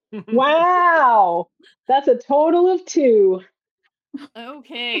 Wow. That's a total of 2.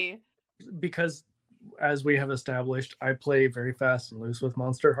 Okay. Because as we have established, I play very fast and loose with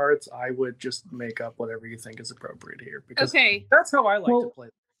Monsterhearts. I would just make up whatever you think is appropriate here. Because Okay. that's how I like to Well- play.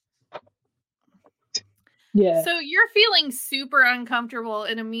 Yeah. So you're feeling super uncomfortable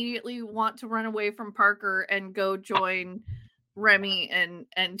and immediately want to run away from Parker and go join Remy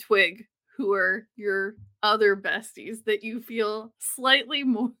and Twig, who are your other besties that you feel slightly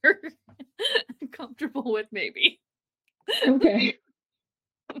more comfortable with, maybe. Okay.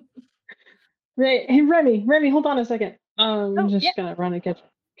 Right. Hey, Remy, hold on a second. I'm just yeah. gonna run and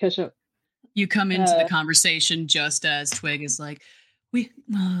catch up. You come into the Uh, conversation just as Twig is like,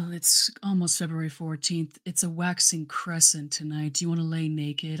 it's almost February 14th. It's a waxing crescent tonight. Do you want to lay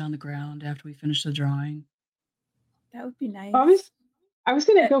naked on the ground after we finish the drawing? That would be nice. I was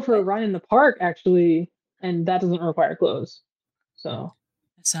gonna go for a What? run in the park actually, and that doesn't require clothes. So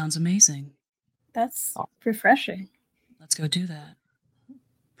That sounds amazing. That's refreshing. Let's go do that.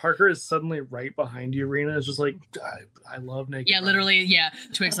 Parker is suddenly right behind you, Rena. It's just like, I love naked. Yeah, running. literally, yeah.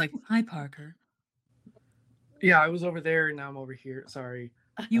 Twig's like, hi, Parker. Yeah, I was over there and now I'm over here. Sorry.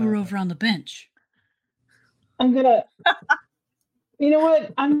 You were over on the bench. I'm gonna You know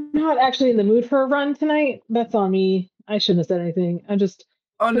what? I'm not actually in the mood for a run tonight. That's on me. I shouldn't have said anything. I'm just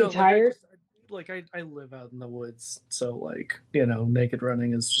pretty tired. I live out in the woods, so like, you know, naked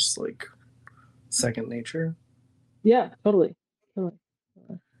running is just like second nature. Yeah, totally.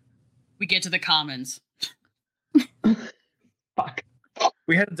 We get to the commons. Fuck.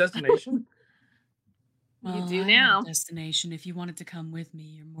 We had a destination. You do I have now. a destination. If you wanted to come with me,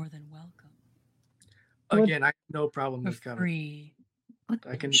 you're more than welcome. Again, I have no problem For with coming. free.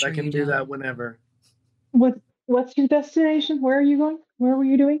 I can Sure you do that don't. whenever. What's your destination? Where are you going? Where were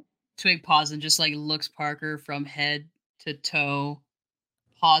you doing? Twig pauses and just like looks Parker from head to toe,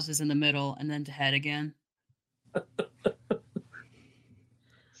 pauses in the middle, and then to head again.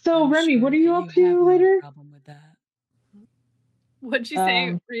 So, I'm Remy, sure what are you that up have to no later? problem with that. What'd you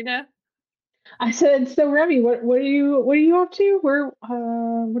say, Rita? I said, so Remy, what are you up to? Where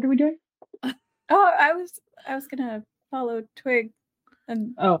what are we doing? Oh, I was gonna follow Twig,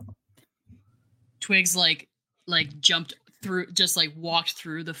 and Twig's like jumped through, just like walked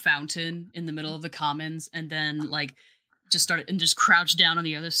through the fountain in the middle of the commons, and then like just started and just crouched down on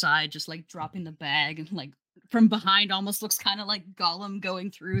the other side, just like dropping the bag, and like from behind almost looks kind of like Gollum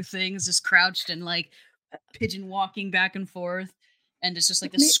going through things, just crouched and like pigeon walking back and forth, and it's just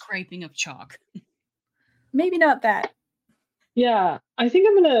like the scraping of chalk. Maybe not that. Yeah, I think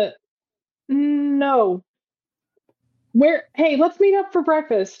I'm gonna. No. Where? Hey, let's meet up for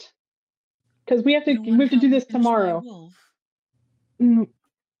breakfast. Because we have to do this tomorrow.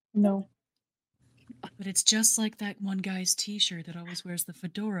 No. But it's just like that one guy's T-shirt that always wears the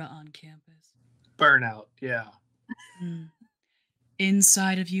fedora on campus. Burnout, yeah.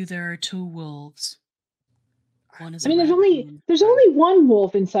 Inside of you, there are two wolves. One is. There's only one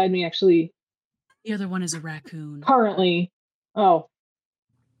wolf inside me, actually. The other one is a raccoon. Currently. Oh.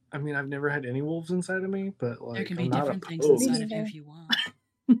 I mean, I've never had any wolves inside of me, but like, there can be I'm different not things inside of you if you want,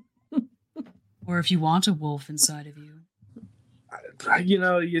 or if you want a wolf inside of you. You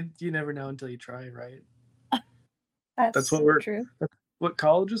know, you never know until you try, right? That's what we're. true. That's what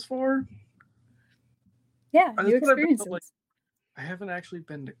college is for. Yeah, new experiences. I haven't actually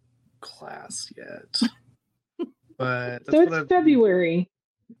been to class yet, but that's so it's February.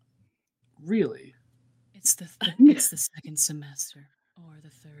 Really? It's the second semester or the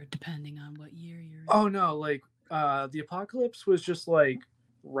third, depending on what year you're in. Oh no, like the apocalypse was just like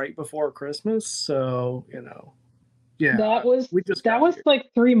right before Christmas, so you know. Yeah. That was like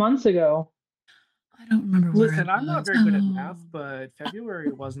 3 months ago. I don't remember. Listen, I'm not very good at math, but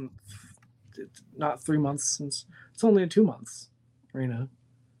February wasn't. It's not 3 months since. It's only 2 months, Rena.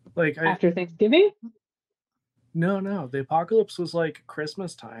 Like after Thanksgiving? No. The apocalypse was like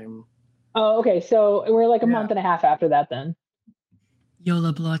Christmas time. Oh, okay. So we're like a month and a half after that, then.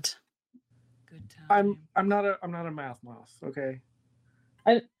 Yola Blut. Good time. I'm not a math moth. Okay.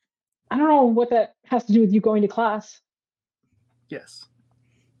 I don't know what that has to do with you going to class. Yes.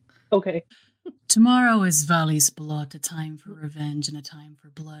 Okay. Tomorrow is Vali's Blood, a time for revenge and a time for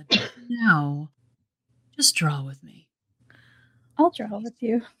blood. Now, just draw with me. I'll draw with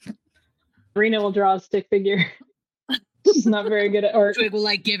you. Rena will draw a stick figure. She's not very good at art. Twig will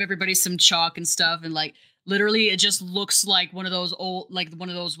like give everybody some chalk and stuff, and like literally it just looks like one of those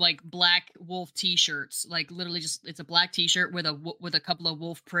black wolf t-shirts. Like literally just it's a black t-shirt with a couple of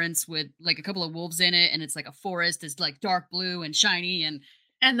wolf prints with like a couple of wolves in it, and it's like a forest. It's like dark blue and shiny,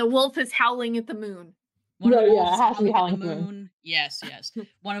 and the wolf is howling at the moon. One of the wolves it has to be howling at the moon. Yes.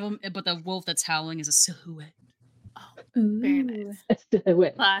 One of them, but the wolf that's howling is a silhouette. Oh, very nice. A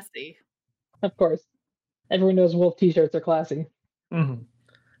silhouette. Classy. Of course. Everyone knows wolf t-shirts are classy. Mm-hmm.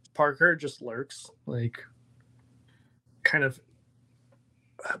 Parker just lurks, like, kind of.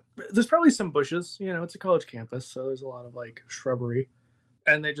 There's probably some bushes, you know, it's a college campus, so there's a lot of, like, shrubbery.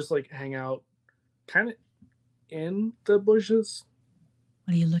 And they just, like, hang out kind of in the bushes.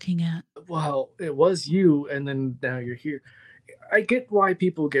 What are you looking at? Well, it was you, and then now you're here. I get why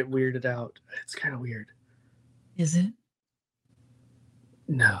people get weirded out. It's kind of weird. Is it?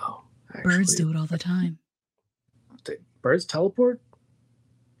 No. Actually. Birds do it all the time. Birds teleport?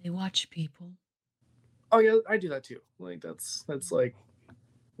 They watch people. Oh yeah, I do that too. Like that's like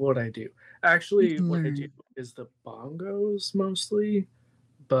what I do. Actually, what I do is the bongos mostly,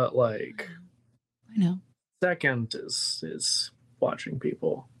 but like I know. Second is watching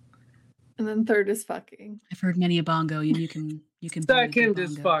people. And then third is fucking. I've heard many a bongo. You can. Second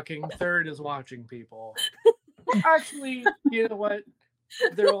is fucking. Third is watching people. Actually, you know what?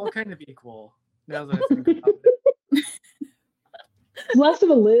 They're all kind of equal. Now that I think about it. Less of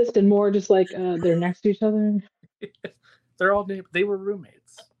a list and more just like they're next to each other. They're all they were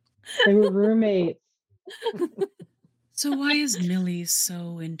roommates. They were roommates. So why is Millie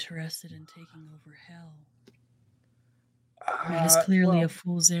so interested in taking over hell? I mean, it's clearly well, a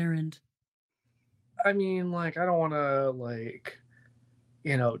fool's errand. I mean, like, I don't want to,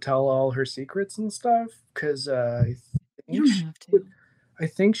 tell all her secrets and stuff, because You don't have to. I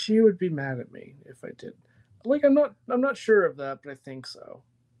think she would be mad at me if I did. Like, I'm not sure of that, but I think so.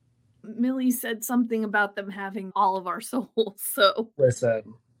 Millie said something about them having all of our souls, so.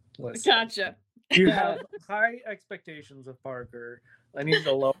 Listen. Gotcha. You have high expectations of Parker. I need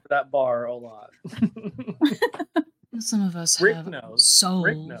to lower that bar a lot. Some of us Rick have knows. souls.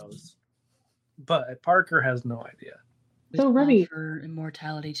 Rick knows. But Parker has no idea. So, Remy, offer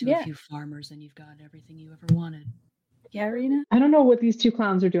immortality to a few farmers and you've got everything you ever wanted. Yeah, Rena? I don't know what these two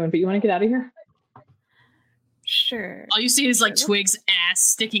clowns are doing, but you want to get out of here? Sure. All you see is like Twig's ass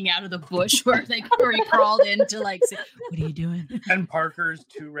sticking out of the bush where he crawled in to like say, what are you doing? And Parker's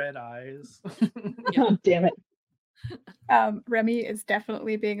two red eyes. God damn it. Remy is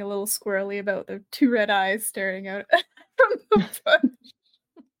definitely being a little squirrely about the two red eyes staring out from the bush.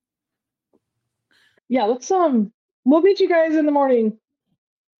 Yeah, we'll meet you guys in the morning.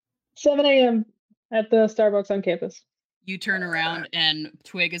 7 a.m. at the Starbucks on campus. You turn around and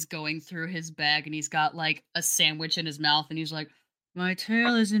Twig is going through his bag and he's got like a sandwich in his mouth and he's like, my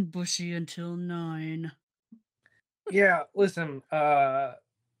tail isn't bushy until 9. Yeah, listen, I've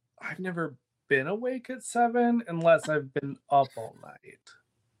never been awake at 7 unless I've been up all night.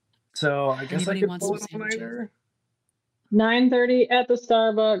 So I guess Anybody I could wants pull some an all-nighter. 9:30 at the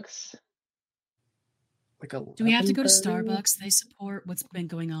Starbucks. Do we have to go to Starbucks? They support what's been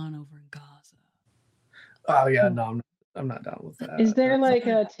going on over in Gaza. Oh yeah, no, I'm not down with that. Is there like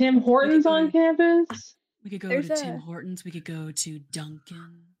a Tim Hortons on campus? We could go to Tim Hortons. We could go to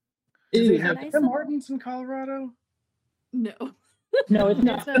Dunkin'. Do they have Tim Hortons in Colorado? No. No, it's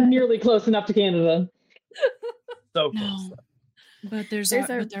not nearly close enough to Canada. So close. No. But there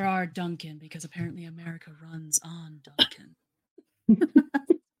are Dunkin' because apparently America runs on Dunkin'.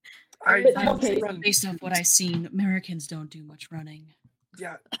 Based off what I've seen, Americans don't do much running.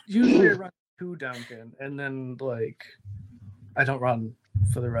 Yeah, usually I run to Dunkin', and then I don't run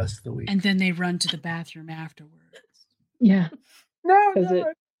for the rest of the week. And then they run to the bathroom afterwards. Yeah. No, it's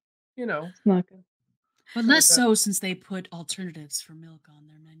not good. But less so since they put alternatives for milk on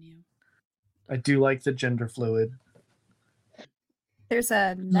their menu. I do like the gender fluid. There's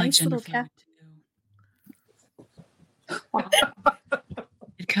a nice little cat.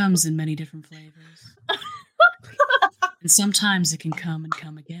 It comes in many different flavors. And sometimes it can come and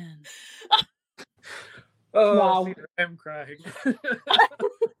come again. Oh, wow. See, I'm crying.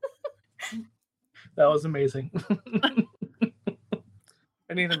 That was amazing.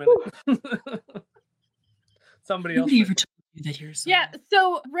 I need a minute. Somebody else. Ever told you that you're Yeah,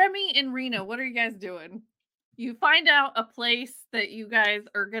 so Remy and Rena, what are you guys doing? You find out a place that you guys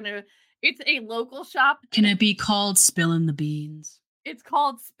are gonna. It's a local shop. Can it be called Spillin' the Beans? It's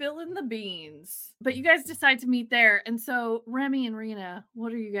called Spillin' the Beans. But you guys decide to meet there. And so Remy and Rena,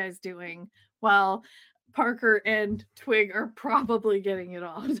 what are you guys doing while Parker and Twig are probably getting it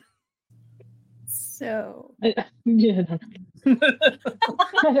on? So I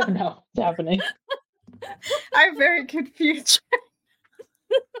don't know what's happening. I'm very confused.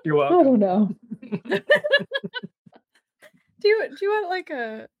 You're welcome. I don't know. Do you want like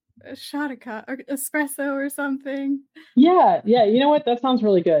a shot of or espresso or something? Yeah. You know what? That sounds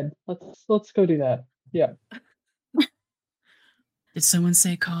really good. Let's go do that. Yeah. Did someone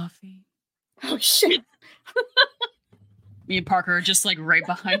say coffee? Oh shit. Me and Parker are just like right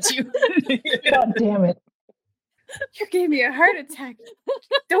behind you. God damn it. You gave me a heart attack.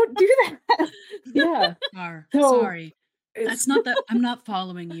 Don't do that. Yeah. Sorry. That's not that I'm not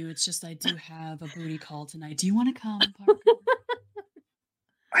following you. It's just I do have a booty call tonight. Do you want to come, Parker?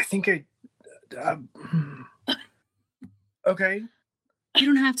 I think okay. You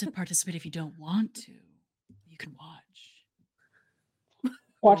don't have to participate if you don't want to. You can watch.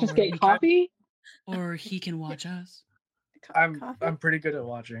 Watch us get coffee? Or he can watch us. I'm pretty good at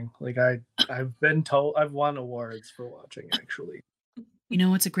watching. I've been told I've won awards for watching, actually. You know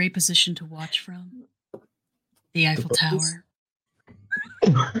what's a great position to watch from? The Eiffel Tower.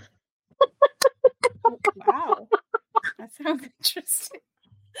 Wow. That sounds interesting.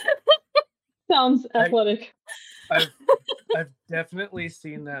 Sounds athletic. I've definitely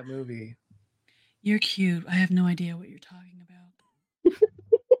seen that movie. You're cute. I have no idea what you're talking about.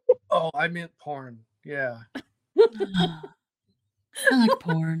 Oh, I meant porn. Yeah. I like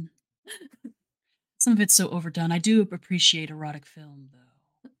porn. Some of it's so overdone. I do appreciate erotic film,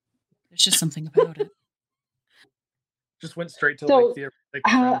 though. There's just something about it. Just went straight to the.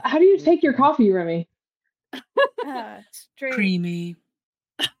 How do you take your coffee, Remy? Straight. Creamy.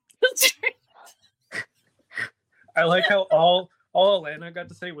 I like how all Alana got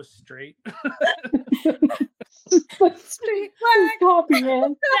to say was straight. Straight black. Coffee,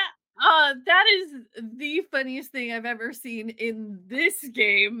 man. That is the funniest thing I've ever seen in this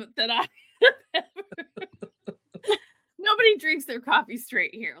game that I have ever. Nobody drinks their coffee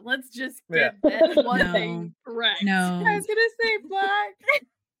straight here. Let's just get that one thing correct. No. I was gonna say black.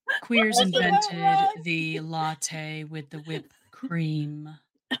 Queers Also not invented black. the latte with the whipped cream.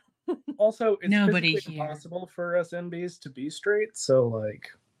 Also, it's Nobody physically here. impossible for us NBs to be straight, so like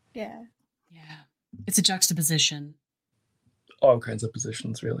Yeah. Yeah. It's a juxtaposition. all kinds of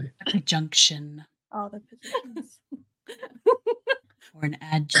positions, really. A conjunction. All the positions. Or an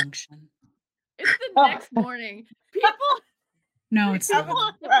adjunction. It's the next morning. People. No, it's People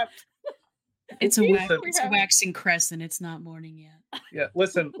not. It's a waxing crescent. It's not morning yet. Yeah,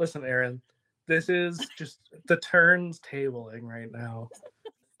 listen, Aaron. This is just the turns tabling right now.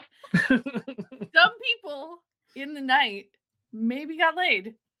 Some people in the night maybe got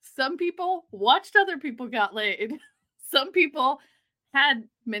laid. Some people watched other people got laid. Some people had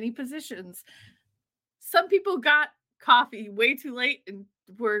many positions. Some people got coffee way too late and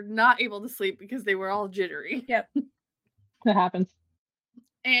were not able to sleep because they were all jittery. Yep. That happens.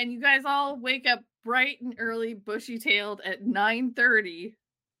 And you guys all wake up bright and early, bushy-tailed at 9:30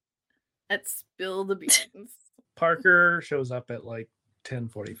 at Spill the Beans. Parker shows up at like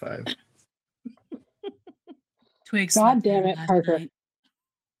 10:45. Twigs. God damn it, Parker.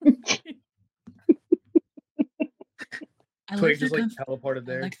 Twig just like teleported I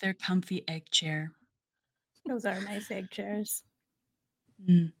there. like their comfy egg chair. Those are nice egg chairs.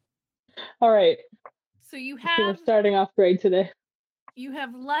 Mm. All right. So you So we're have starting off great today. you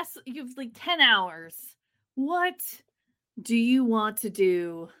have like 10 hours. What do you want to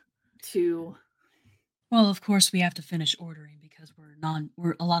do to Well, of course we have to finish ordering because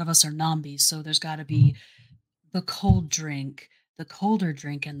we're a lot of us are nombies, so there's got to be the cold drink, the colder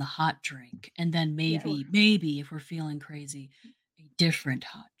drink, and the hot drink, and then maybe if we're feeling crazy, a different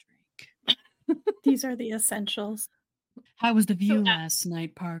hot drink. These are the essentials. How was the view last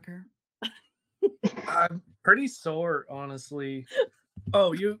night, Parker? I'm pretty sore, honestly.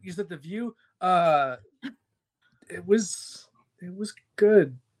 Oh, you said the view? It was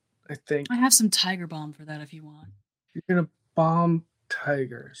good, I think. I have some tiger balm for that if you want. You're gonna bomb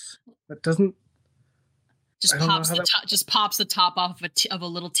tigers. That doesn't. Just pops the top off of a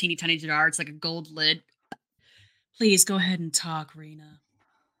little teeny tiny jar. It's like a gold lid. Please go ahead and talk, Rena.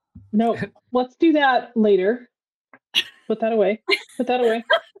 No, let's do that later. Put that away.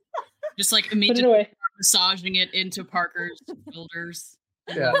 Just like Put it immediately away. massaging it into Parker's shoulders.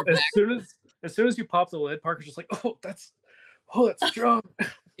 Yeah. As soon as you pop the lid, Parker's just like, oh, that's strong.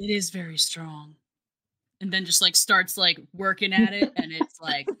 It is very strong. And then just like starts like working at it, and it's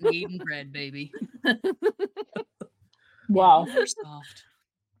like kneading bread, baby. Wow. Very soft.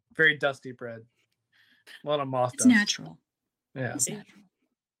 Very dusty bread. A lot of moth It's dust. natural. Yeah. It's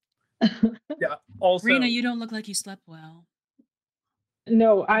natural. Yeah. Also, Rena, you don't look like you slept well.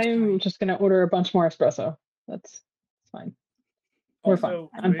 No, I'm I'm sorry. just gonna order a bunch more espresso. That's fine. We're fine.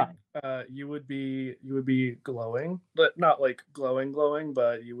 I'm Twig, fine. you would be glowing, but not like glowing,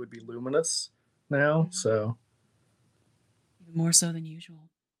 but you would be luminous now. So Even more so than usual.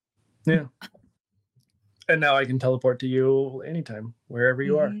 yeah. And now I can teleport to you anytime, wherever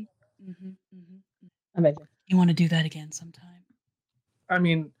you are. Amazing. You want to do that again sometime? I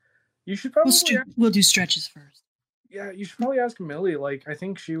mean, you should probably We'll do stretches first. yeah, you should probably ask Millie. Like, I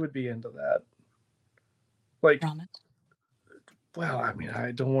think she would be into that. Like, Promise. well, I mean,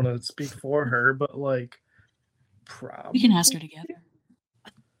 I don't want to speak for her, but like, probably. We can ask her together.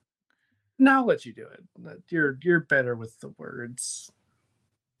 No, I'll let you do it. You're better with the words.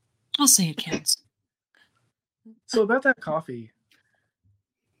 I'll say it counts. So about that coffee.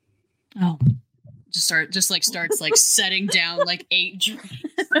 Oh, starts like setting down like 8 drinks.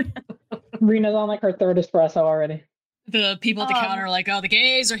 Rena's on like her third espresso already. The people at the counter are like, "Oh, the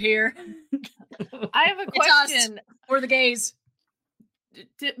gays are here." I have a It's us. question. We're the gays.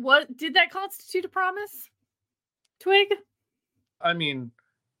 Did that constitute a promise? Twig? I mean,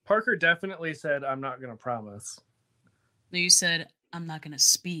 Parker definitely said, "I'm not going to promise." No, you said, "I'm not going to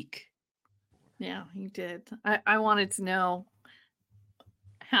speak." Yeah, you did. I wanted to know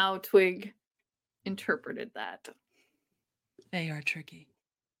how Twig interpreted that. They are tricky.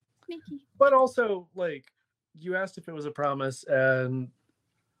 Sneaky. But also, like, you asked if it was a promise, and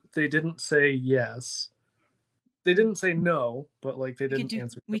they didn't say yes. They didn't say no, but like they didn't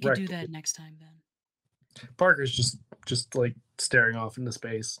answer. We could do that next time then. Parker's just like staring off into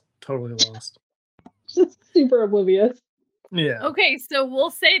space, totally lost. Just super oblivious. Yeah. Okay, so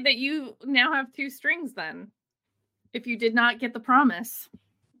we'll say that you now have 2 strings then. If you did not get the promise.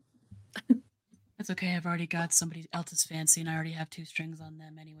 That's okay. I've already got somebody else's fancy, and I already have 2 strings on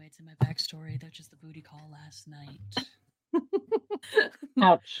them anyway. It's in my backstory. They're just the booty call last night.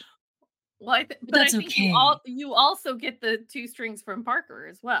 Ouch. Well, but that's I think okay. you also get the 2 strings from Parker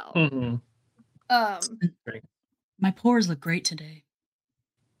as well. Mm-hmm. My pores look great today.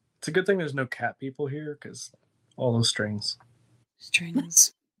 It's a good thing there's no cat people here, because all those strings.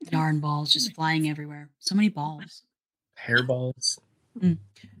 Yarn balls just flying everywhere. So many balls. Hairballs.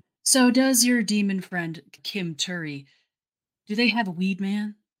 So does your demon friend Kim Turi, do they have a weed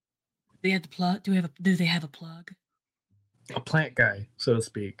man? Do they have the plug? Do they have a plug? A plant guy, so to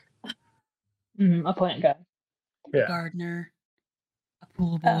speak. A plant guy. Yeah. A gardener, a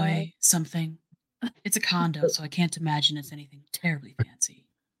pool boy, something. It's a condo, so I can't imagine it's anything terribly fancy.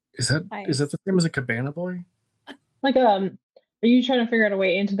 Is that the same as a cabana boy? Like, are you trying to figure out a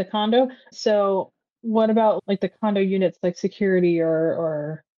way into the condo? So what about like the condo units, like security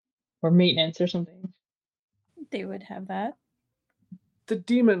or maintenance or something? They would have that. The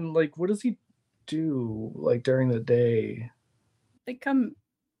demon, like, what does he do, like, during the day? They come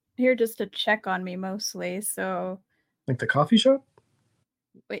here just to check on me mostly, so... Like the coffee shop?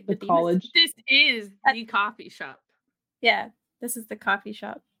 Wait, the college? This is the coffee shop. Yeah, this is the coffee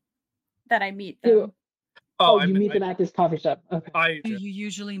shop that I meet them. You meet them at this coffee shop. Okay. Do you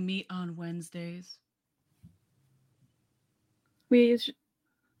usually meet on Wednesdays?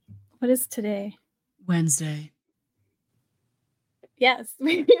 What is today? Wednesday. Yes,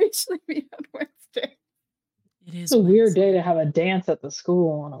 we usually meet on Wednesday. It's a weird day to have a dance at the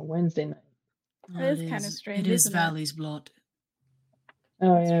school on a Wednesday night. That is kind of strange. It is Valley's blood.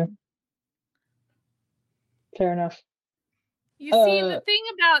 Oh, yeah. Fair enough. You see, the thing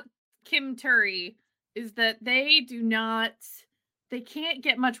about Kim Turi is that they can't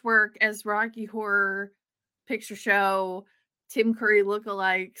get much work as Rocky Horror Picture Show Tim Curry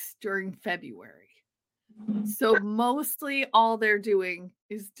lookalikes during February. So mostly all they're doing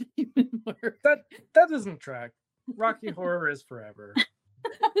is demon work. That doesn't track. Rocky Horror is forever.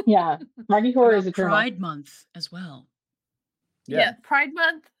 Yeah, Rocky Horror is eternal. Pride Month as well. Yeah, Pride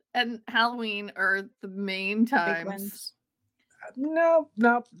Month and Halloween are the main times. No,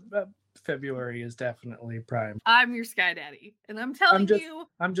 February is definitely prime. I'm your Sky Daddy, and I'm telling you.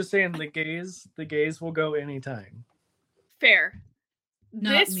 I'm just saying the gays will go anytime. Fair.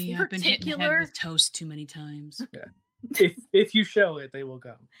 Not me. I've been hitting head with toast too many times. Yeah. If you show it, they will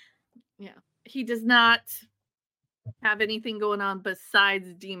come. Yeah. He does not have anything going on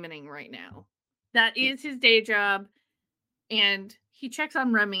besides demoning right now. That is his day job. And he checks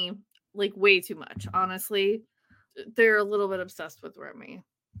on Remy like way too much, honestly. They're a little bit obsessed with Remy.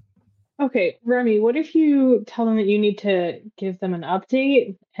 Okay, Remy, what if you tell them that you need to give them an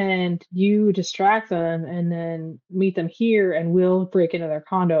update and you distract them and then meet them here and we'll break into their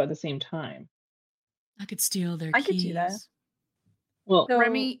condo at the same time? I could steal their keys. I could do that. Well, so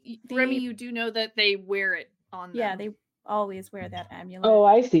Remy, you do know that they wear it on them. Yeah, they always wear that amulet. Oh,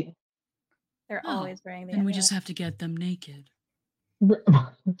 I see. They're always wearing the amulet. And we just have to get them naked.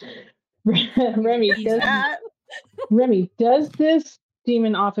 Remy, does this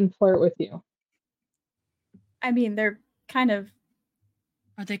demon often flirt with you? I mean, they're kind of...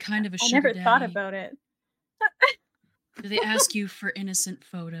 Are they kind of a I sugar never daddy? thought about it. Do they ask you for innocent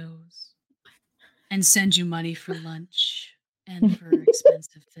photos and send you money for lunch and for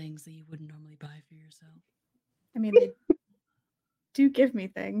expensive things that you wouldn't normally buy for yourself? I mean, they do give me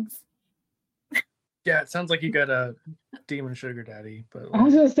things. Yeah, it sounds like you got a demon sugar daddy. But I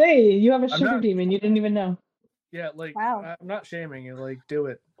was gonna say, you have a sugar demon. You didn't even know. Yeah, like, wow. I'm not shaming you. Like, do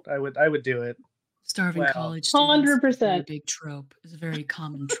it. I would do it. Starving college students. 100%. Is a very big trope. It's a very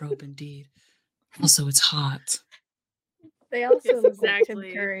common trope indeed. Also, it's hot. They also look like Tim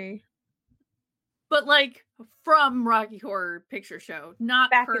Curry. But like from Rocky Horror Picture Show,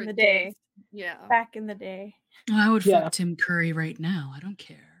 not back in the day. Yeah. Back in the day. I would fuck Tim Curry right now. I don't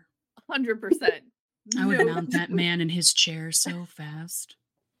care. 100%. I would mount that man in his chair so fast.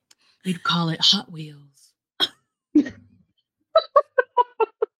 We'd call it Hot Wheels. I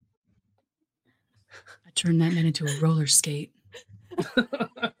turned that man into a roller skate.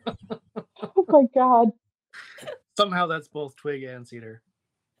 Oh my god. Somehow that's both twig and cedar.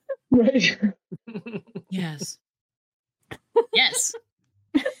 Right. Yes. Yes.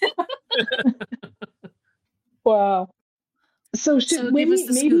 Wow. So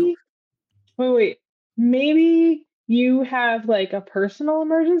maybe wait. Maybe you have like a personal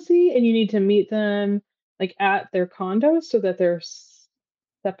emergency and you need to meet them like at their condo so that they're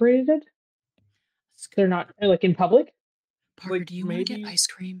separated. They're not like in public. Parker, like, do you want to get maybe- ice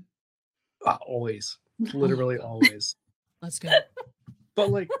cream? Always, literally God. always. Let's go. But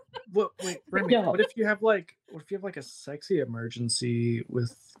like, wait, Remy, No. what if you have like a sexy emergency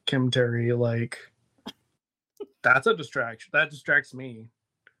with Kim Terry? Like, that's a distraction. That distracts me.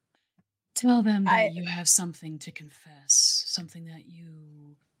 Tell them that I- you have something to confess, something that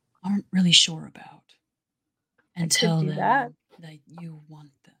you aren't really sure about. And could tell do them that. that you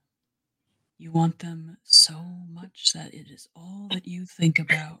want them. You want them so much that it is all that you think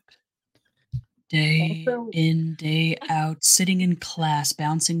about. Day Also- in, day out, sitting in class,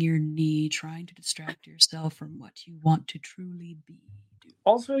 bouncing your knee, trying to distract yourself from what you want to truly be.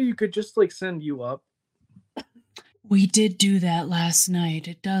 Also, you could just like send you up. We did do that last night.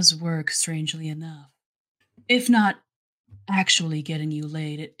 It does work, strangely enough. If not actually getting you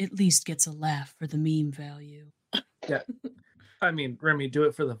laid, it at least gets a laugh for the meme value. Yeah, I mean, Remy, do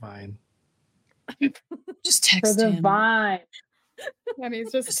it for the Vine. Just For text the him. Vine. And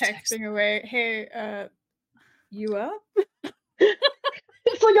he's just Just text. texting away, hey, you up?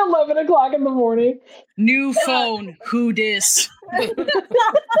 It's like 11 o'clock in the morning. New phone. Who dis?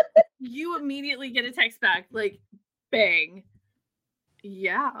 You immediately get a text back, like, bang.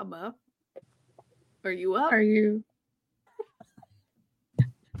 Yeah, I'm up. Are you up? Are you?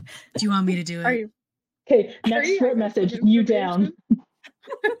 Do you want me to do Are it? you? Okay, Are next you script having some message. You down.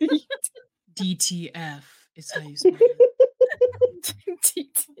 information? DTF is how you spell it.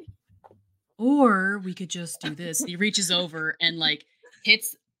 Or we could just do this. He reaches over and like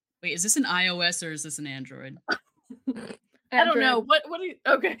hits. Wait, is this an iOS or is this an Android? I don't know. What do you...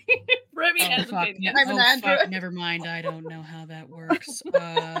 Okay. Remy Oh has fuck! opinion. I'm an fuck! Android. Never mind. I don't know how that works.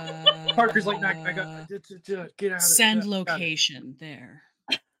 Parker's like, I got get out of Send it. location there.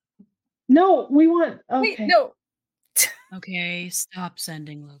 No, we want. Okay. Wait, no. Okay, stop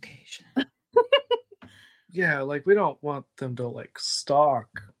sending location. Yeah, like we don't want them to like stalk.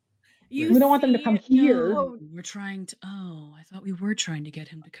 You We don't want them to see- come here. No, we're trying to. Oh, I thought we were trying to get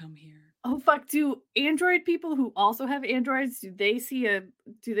him to come here. Oh fuck! Do Android people who also have Androids do they see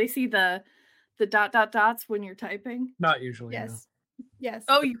the dots when you're typing? Not usually. no. Yes. Yes.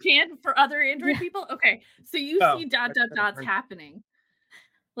 Oh, you can for other Android Yeah. people? Okay. So you Oh, see that's dots different. happening.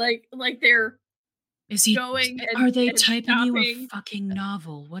 Like they're Is he? going and- Are they and typing you a stopping. fucking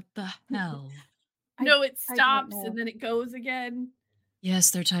novel? What the hell? no, it I don't stops know. and then it goes again.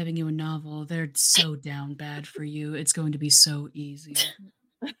 Yes, they're typing you a novel. They're so down bad for you. It's going to be so easy.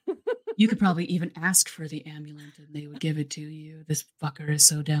 You could probably even ask for the amulet and they would give it to you. This fucker is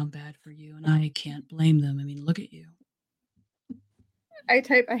so down bad for you, and I can't blame them. I mean, look at you. I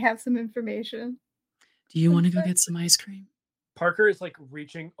type, I have some information. Do you want to go get some ice cream? Parker is like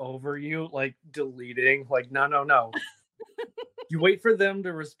reaching over you, like deleting, like no. You wait for them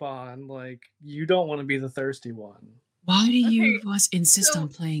to respond. Like you don't want to be the thirsty one. Why do you Okay, insist so on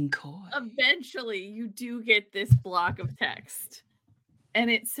playing coy? Eventually, you do get this block of text,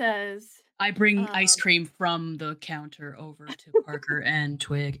 and it says, I bring ice um, cream from the counter over to Parker and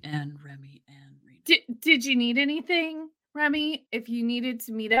Twig and Remy and Rena. Did you need anything, Remy? If you needed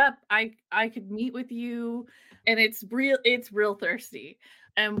to meet up, I could meet with you. And it's real thirsty.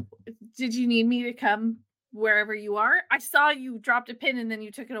 Did you need me to come wherever you are? I saw you dropped a pin and then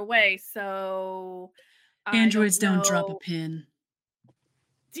you took it away. So Androids don't drop a pin.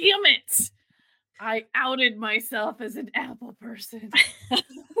 Damn it! I outed myself as an Apple person.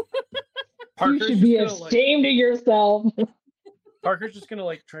 You should be ashamed of yourself. Parker's just gonna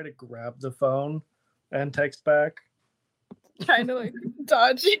like try to grab the phone and text back. Trying to like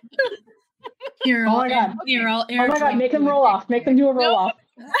dodge you. Here, Oh my God. Here, I'll Oh my airdrop God, make them you a roll off. Make them do a roll No. off.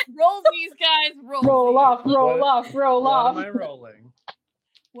 Roll these guys. Roll off, roll What- off, roll What off. am I rolling?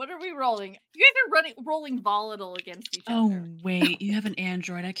 What are we rolling? You guys are rolling volatile against each Oh other. wait, you have an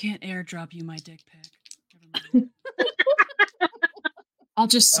Android. I can't airdrop you my dick pic. Never mind. I'll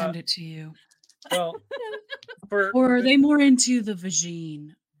just send it to you. Well, for Or are they more into the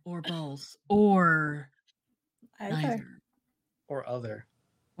vagine, or both, or Either. neither, or other?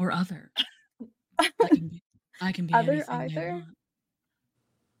 or other? I can be Other, anything I either? want.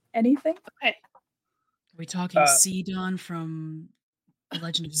 Anything? Okay. Are we talking Uh, Sidon from The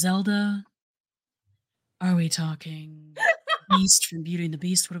Legend of Zelda? Are we talking Beast from Beauty and the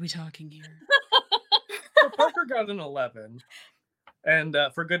Beast? What are we talking here? So Parker got an 11, and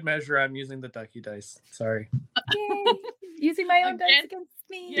for good measure, I'm using the ducky dice. Sorry, Yay. Using my own dice Again? against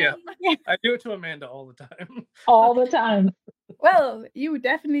me. Yeah. I do it to Amanda all the time. All the time. Well, you would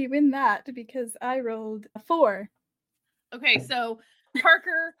definitely win that because I rolled a 4. Okay, so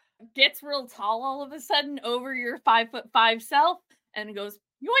Parker gets real tall all of a sudden over your 5'5" self and goes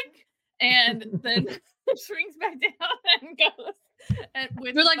yoink, and then shrinks back down and goes. And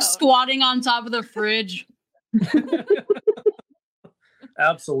with They're the like phone. squatting on top of the fridge.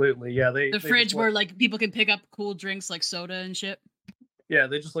 Absolutely, yeah. They Fridge just, where like people can pick up cool drinks like soda and shit. yeah,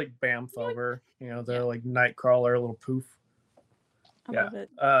 they just like bamf over. They're Yeah. like Nightcrawler, a little poof. I Yeah. love it.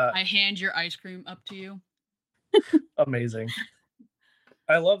 I hand your ice cream up to you. Amazing.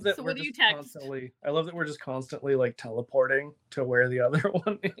 I love that So we're what do you just text? constantly. I love that we're just constantly like teleporting to where the other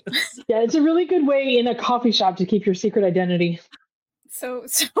one is. Yeah, it's a really good way in a coffee shop to keep your secret identity. So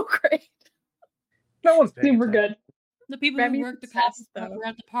great. No one's paying Super attention. good. The people Remy's who worked the obsessed, coffee shop though. were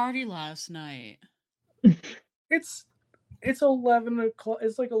at the party last night. It's 11 o'clock.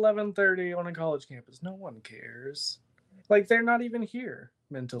 It's like 11:30 on a college campus. No one cares. Like they're not even here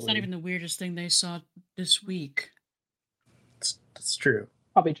mentally. It's not even the weirdest thing they saw this week. It's true.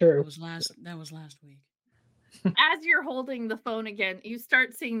 Probably true. That was last week. As you're holding the phone again, you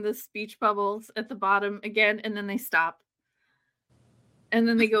start seeing the speech bubbles at the bottom again, and then they stop. And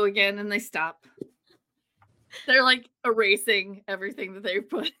then they go again, and they stop. They're like erasing everything that they've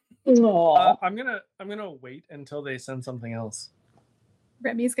put. Aww. I'm gonna wait until they send something else.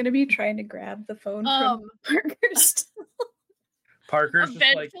 Remy's gonna be trying to grab the phone from Parker's. Parker's just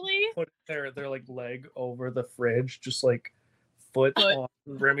like Eventually, put their like leg over the fridge, just like foot on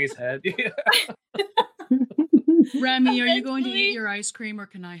Remy's head. Remy, are you going to Eventually- eat your ice cream or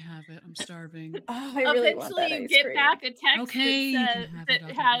can I have it? I'm starving. Oh, I really want eventually that you ice get cream. back a text Okay, you that, can says, have that it. I'll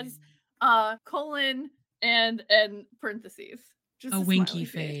take has mine. colon and parentheses. Just A smiley winky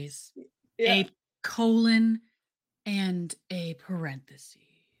face. Yeah. A colon and a parentheses.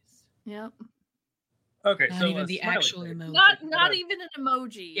 Yep. Okay, Not so even a the smiley actual face. emoji. Not even an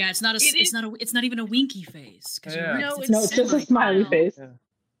emoji. Yeah, it's not even a winky face. 'Cause you're Yeah. right, No, 'cause No, it's just a smiley semi-smile. face. Yeah.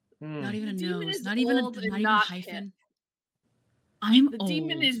 Not even a The demon nose. is Not even old and a not hyphen. hip. I'm The old.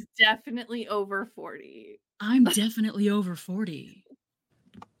 demon is definitely over 40. I'm definitely over 40.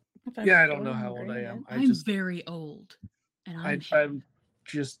 If I'm Yeah, I don't know going how old I green am. I'm very old. And I'm hip. I'm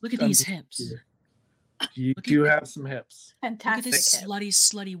just. Look at I'm these just hips. here. You Look at do this- have some hips. Look at Fantastic. this hip.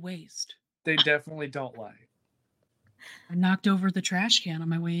 slutty waist. They definitely don't lie. I knocked over the trash can on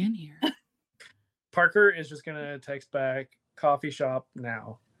my way in here. Parker is just gonna text back coffee shop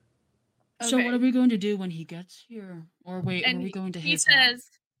now. So what Okay. are we going to do when he gets here? Or wait, And are we going to he his house?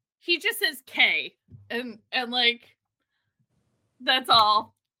 he just says K and like that's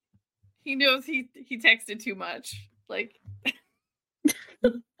all. He knows he texted too much. Like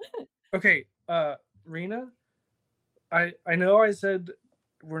Okay, Rena, I know I said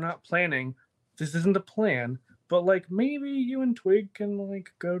we're not planning. This isn't a plan, but like maybe you and Twig can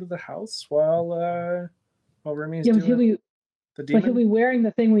like go to the house while Remy's Yeah, but he'll doing be, the but he'll demon. be wearing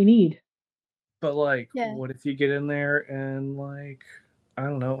the thing we need. But like, Yeah. what if you get in there and like, I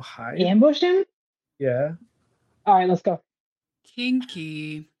don't know, hide? Ambush him? Yeah. All right, let's go.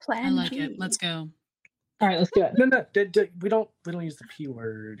 Kinky. Plan I like B. it. Let's go. All right, let's do it. No, we don't use the P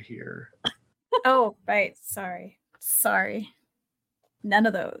word here. Oh, right. Sorry. None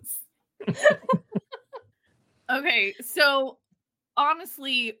of those. okay, so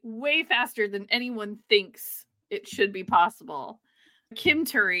honestly, way faster than anyone thinks it should be possible. Kim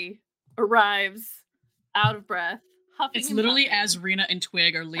Turi arrives out of breath. Huffing It's and literally puffing. as Rena and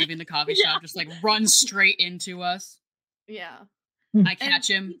Twig are leaving the coffee Yeah. shop, just like run straight into us. Yeah. I catch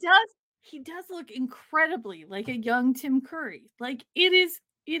And him. He does look incredibly like a young Tim Curry. Like it is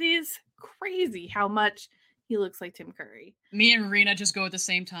crazy how much he looks like Tim Curry. Me and Rena just go at the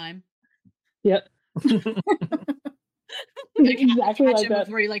same time. Yep. I Exactly catch like him that.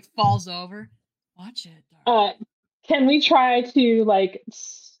 before he like falls over. Watch it. darling. Can we try to like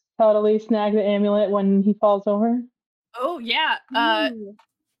subtly snag the amulet when he falls over? Oh yeah. Ooh.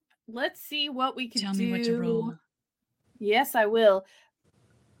 Let's see what we can Tell do. me what to roll. Yes, I will.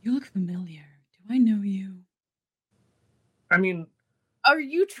 You look familiar. Do I know you? I mean, Are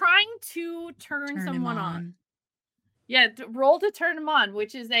you trying to turn Turn him someone on? on. Yeah, roll to turn him on,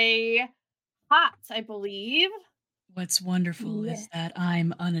 which is a hot, I believe. What's wonderful Yeah. is that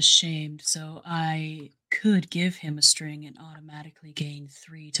I'm unashamed, so I could give him a string and automatically gain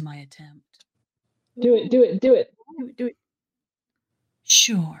 3 to my attempt. Do it. Do it.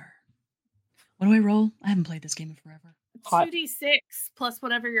 Sure. What do I roll? I haven't played this game in forever. Hot. 2d6 plus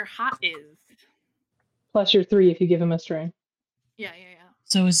whatever your hot is. Plus your 3 if you give him a string. Yeah.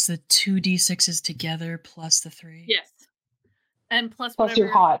 So is the 2d6s together plus the 3? Yes. And plus Plus whatever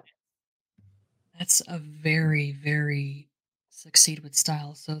your hot. That's a very, very succeed with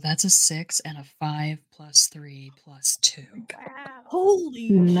style. So that's a 6 and a 5 plus 3 plus 2. Wow. Holy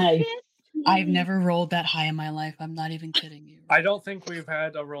Nice. shit. I've never rolled that high in my life. I'm not even kidding you. I don't think we've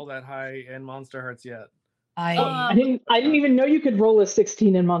had a roll that high in Monsterhearts yet. I didn't even know you could roll a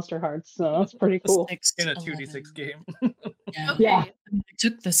 16 in Monsterhearts, so that's pretty cool. In a 2d6 game. Yeah. Okay. Yeah. I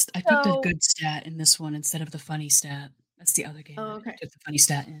took the good stat in this one instead of the funny stat. That's the other game. Oh, okay. I took the funny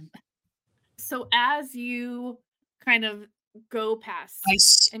stat in. So as you kind of go past,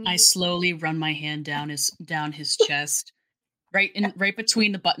 I slowly run my hand down his chest, right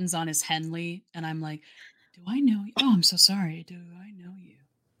between the buttons on his Henley, and I'm like, "Do I know you? Oh, I'm so sorry. Do I know you?"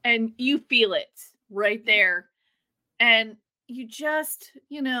 and you feel it right there, and you just,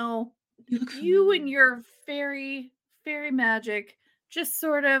 you and your fairy magic just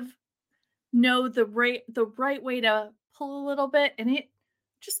sort of know the right way to pull a little bit, and it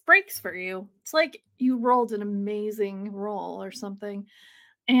just breaks for you. It's like you rolled an amazing roll or something,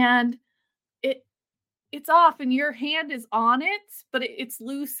 and it's off, and your hand is on it, but it's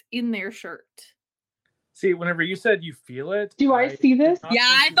loose in their shirt. See, whenever you said you feel it, Do I see this? Yeah,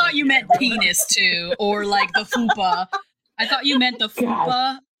 I thought you meant penis too, or like the fupa. I thought you meant the fupa.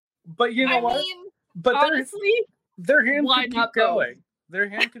 God. But you know what? Mean, But honestly, their hand why could keep not both? going. Their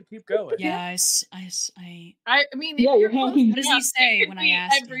hand could keep going. Yeah, I mean, Yeah, if your you're hand close can- What does he enough, say it could when I be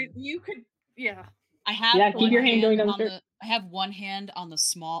ask him? you could, yeah. I have Yeah, keep one your hand going down the on shirt. I have one hand on the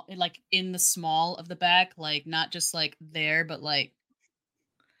small, like in the small of the back, like not just like there, but like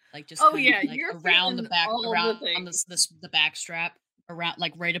just Oh, kind yeah, of like you're around the feeling back, all the around things. the back strap, around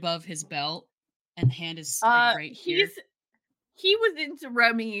like right above his belt, and the hand is like right here. He was into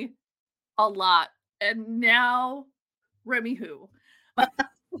Remy a lot, and now Remy who?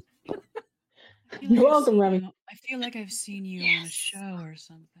 You're welcome, Remy. I feel like I've seen you on a show or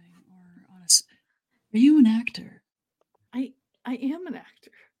something, or on a. Are you an actor? I am an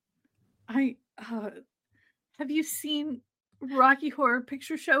actor. Have you seen Rocky Horror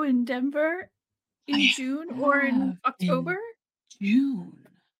Picture Show in Denver in June or in October? June.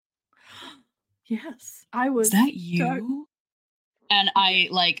 Yes, I was. Is that you? And I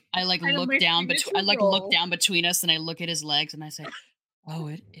look down between us, and I look at his legs, and I say, "Oh,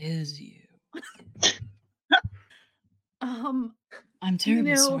 it is you." I'm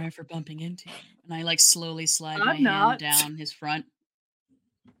terribly sorry for bumping into you. And I like slowly slide my hand down his front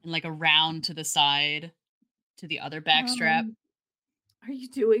and like around to the side to the other back strap. Are you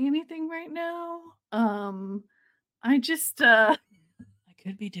doing anything right now? I just I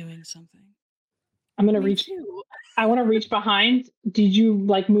could be doing something. I'm gonna reach. Too. I want to reach behind. Did you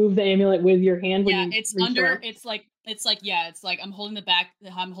like move the amulet with your hand? When you it's reached under. around? It's like I'm holding the back.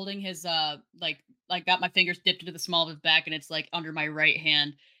 I'm holding his like got my fingers dipped into the small of his back, and it's like under my right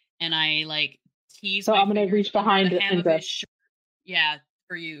hand, and I like tease. So my I'm gonna fingers reach under behind the it hem and of grab. his shirt. Yeah,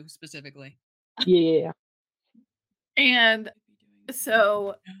 for you specifically. Yeah. And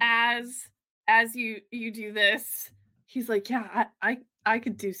so as you do this, he's like, yeah, I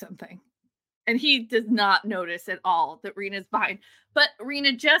could do something. And he does not notice at all that Rena's behind. But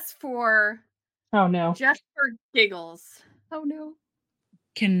Rena, just for giggles. Oh no.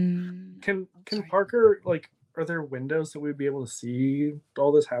 Can Parker, like, are there windows that we'd be able to see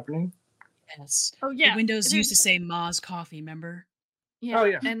all this happening? Yes. Oh yeah. The windows used to say Ma's Coffee, remember? Yeah. Oh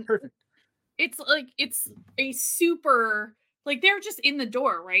yeah. And perfect. it's a super, like, they're just in the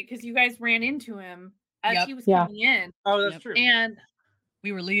door, right? Because you guys ran into him as he was coming in. Oh, that's true. And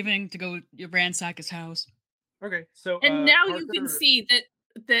we were leaving to go ransack his house. Okay, so and now Parker... you can see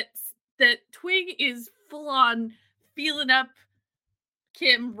that Twig is full on feeling up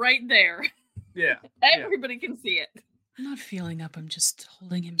Kim right there. Yeah. Everybody can see it. I'm not feeling up. I'm just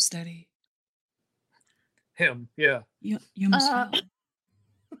holding him steady. Him, yeah. You must feel.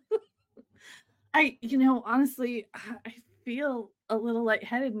 Honestly, I feel a little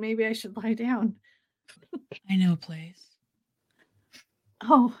lightheaded. Maybe I should lie down. I know a place.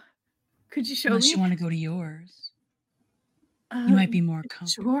 Oh, could you show me? Unless you want to go to yours. You might be more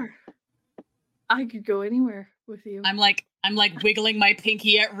comfortable. Sure. I could go anywhere with you. I'm like wiggling my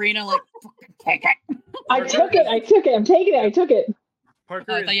pinky at Rena, like, take it. I took it. I'm taking it. I took it.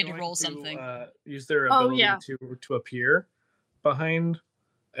 Parker I thought you had to roll something. Use their ability to appear behind,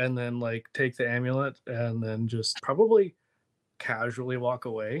 and then like take the amulet, and then just probably casually walk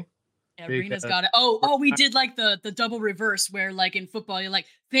away. Yeah, Rena's got it. Oh, we did like the double reverse where like in football you're like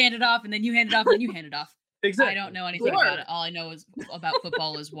hand it off and then you hand it off and then you hand it off. Exactly. I don't know anything about it. All I know is about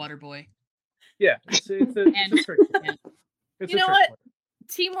football is Waterboy. Yeah, it's a trick. You know what?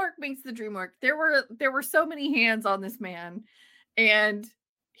 Teamwork makes the dream work. There were so many hands on this man, and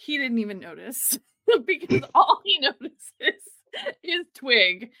he didn't even notice because all he notices is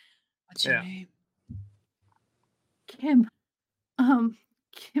Twig. What's your name? Kim.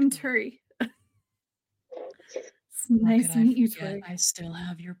 Kim Turry. Nice to meet you, forget? Twig. I still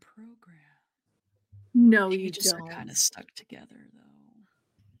have your program. No, you Pages don't. are kind of stuck together,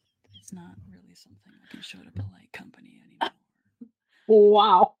 though. It's not really something I can show to polite company anymore.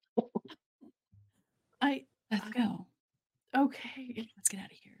 Wow. Let's go. Okay. Let's get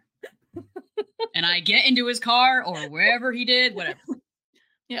out of here. And I get into his car or wherever he did, whatever.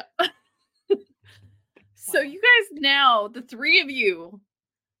 Yeah. So you guys now, the three of you,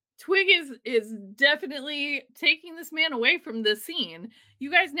 Twig is definitely taking this man away from the scene. You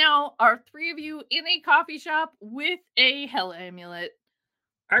guys now are three of you in a coffee shop with a hell amulet.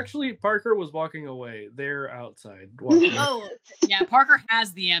 Actually, Parker was walking away. They're outside. Walking. Oh, Yeah, Parker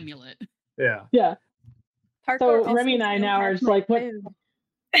has the amulet. Yeah. Yeah. Parker So also Remy and I still now are has just my like, what?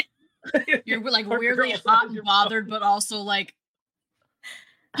 food. You're like Parker weirdly also hot has your and bothered, but also like,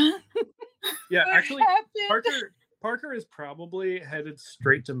 Yeah, What actually, happened? Parker is probably headed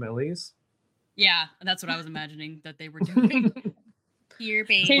straight to Millie's. yeah, that's what I was imagining that they were doing. Here,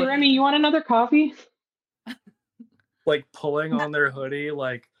 baby. Hey, Remy, you want another coffee? Like pulling on their hoodie,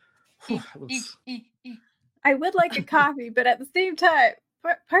 like. let's- I would like a coffee, but at the same time,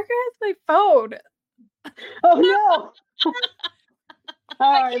 Parker has my phone. Oh, no.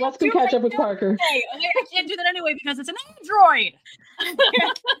 All right, let's go do catch it up with now. Parker. Hey, I can't do that anyway because it's an android.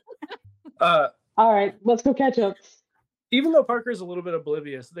 All right, let's go catch up. Even though Parker's a little bit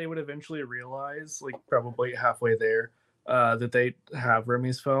oblivious, they would eventually realize, like probably halfway there, that they have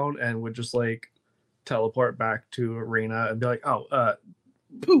Remy's phone and would just like teleport back to Arena and be like, "Oh,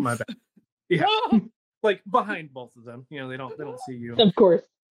 my bad." Yeah, like behind both of them. You know, they don't see you. Of course.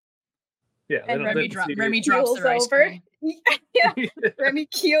 Yeah, they And don't, they don't see Remy you. drops their ice cream. Yeah. Remy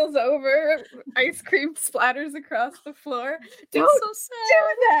keels over. Ice cream splatters across the floor. Don't so sad.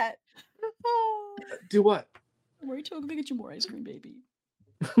 do that. Do what? Wait till I get you more ice cream, baby.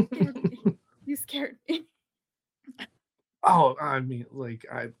 Scared me. You scared me. Oh, I mean, like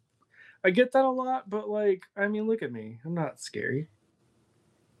I get that a lot, but like, I mean, look at me. I'm not scary.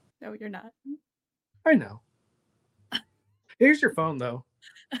 No, you're not. I know. Here's your phone though.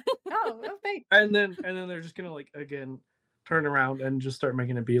 Oh, thanks. And then they're just gonna like again turn around and just start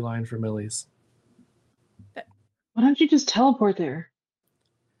making a beeline for Millie's. Why don't you just teleport there?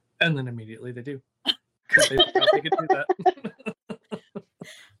 And then immediately they do. Because they thought they could do that.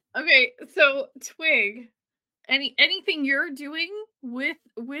 okay. So Twig, anything you're doing with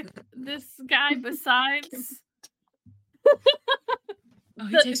this guy besides? Oh,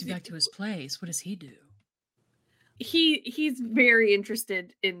 he takes me back to his place. What does he do? He's very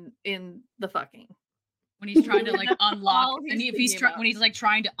interested in the fucking. When he's trying to like That's unlock, all he's and if he's thinking about. when he's like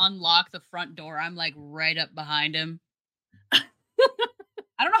trying to unlock the front door, I'm like right up behind him.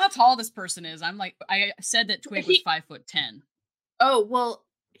 I don't know how tall this person is. I'm like, I said that Twig was 5'10". Oh well,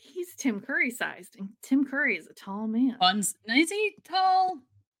 he's Tim Curry sized, and Tim Curry is a tall man. Buns, is he tall?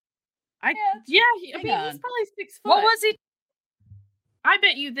 I Yeah, he's hang probably on. 6 foot. What was he? I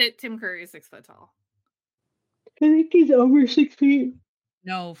bet you that Tim Curry is 6 foot tall. I think he's over 6 feet.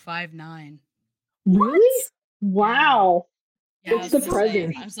 No, 5'9". Really? Wow. Yeah, It's the I was gonna say-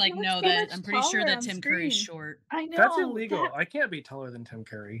 presence. I was like, He looks no, so that much I'm pretty sure taller that on Tim Curry's screen. short. I know. That's illegal. that- I can't be taller than Tim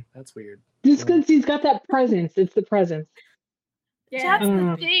Curry. That's weird. Just because he's got that presence. It's the presence. Yeah. That's the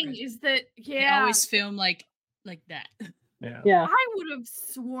Mm. thing is that They always film like that. Yeah. Yeah. I would have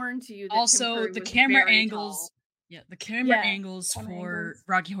sworn to you that Tim Also, Curry the was camera very angles. tall. Yeah, the camera Yeah, angles camera for angles.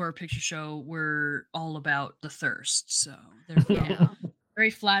 Rocky Horror Picture Show were all about the thirst. So they're Yeah. very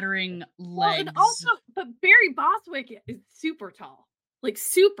flattering legs. Well, and also, but Barry Bostwick is super tall, like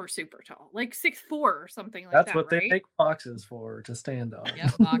super tall, like 6'4" or something like That's that. what they right? make boxes for, to stand on. Yeah,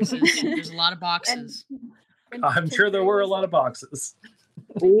 boxes. There's a lot of boxes. When I'm Tim sure there Curry were a was lot of boxes.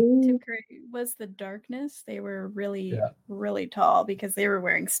 Tim Curry was the darkness. They were really, Yeah. really tall because they were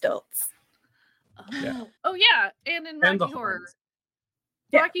wearing stilts. Yeah. Oh yeah, and in And the Rocky Horror, horns.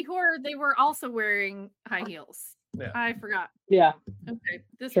 Yeah. Rocky Horror, they were also wearing high heels. Yeah. I forgot. Yeah. Okay,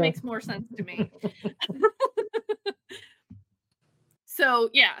 this Sure. makes more sense to me. So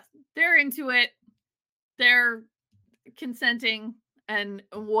yeah, they're into it. They're consenting, and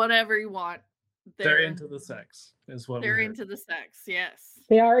whatever you want, They're into the sex, is what They're we heard. into the sex. Yes.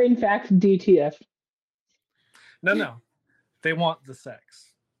 They are, in fact, DTF. No. They want the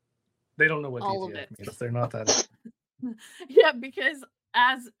sex. They don't know what All of DTF it. means. They're not that. Yeah, because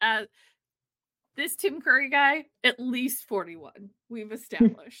as this Tim Curry guy, at least 41. We've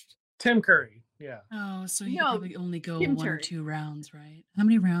established. Tim Curry. Yeah. Oh, so he No, can probably only go Tim 1 or Curry. 2 rounds, right? How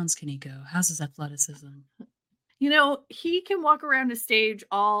many rounds can he go? How's his athleticism? You know, he can walk around a stage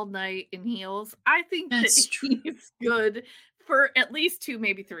all night in heels. I think That's that true. he's good for at least 2,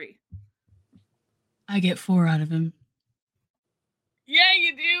 maybe 3. I get 4 out of him. Yeah,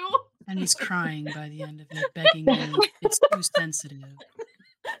 you do. And he's crying by the end of it, begging me. It's too sensitive.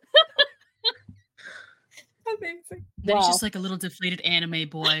 Amazing. Then he's Wow. just like a little deflated anime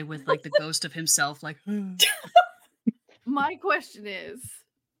boy with like the ghost of himself, like. My question is,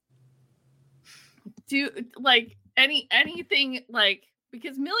 do like anything like,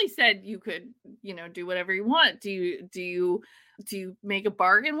 because Millie said you could, do whatever you want. Do you make a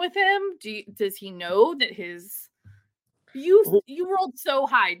bargain with him? Does he know that his you rolled so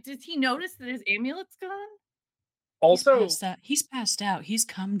high? Does he notice that his amulet's gone? Also, he's passed out. He's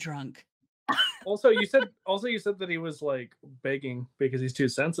cum drunk. Also, you said that he was like begging because he's too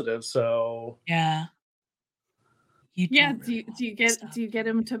sensitive. So yeah. Do you get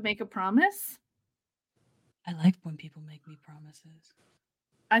him to make a promise? I like when people make me promises.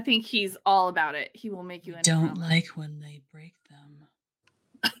 I think he's all about it. He will make you. Don't like when they break them.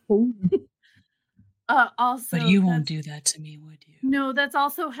 Also, but you won't do that to me, would you? No, that's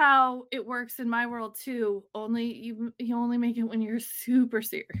also how it works in my world too. Only you only make it when you're super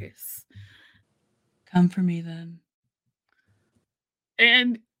serious. Come for me then.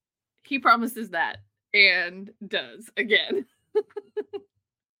 And he promises that and does again.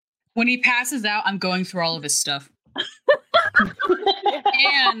 When he passes out, I'm going through all of his stuff.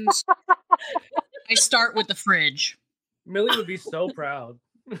 And I start with the fridge. Millie would be so proud.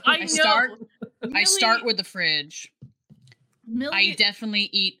 I start with the fridge. Millie... I definitely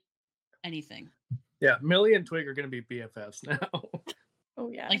eat anything. Yeah, Millie and Twig are going to be BFFs now. Oh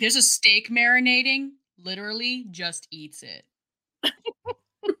yeah. Like there's a steak marinating, literally just eats it.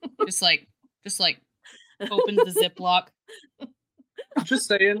 just like opens the Ziploc. Just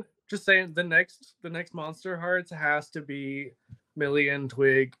saying the next Monsterhearts has to be Millie and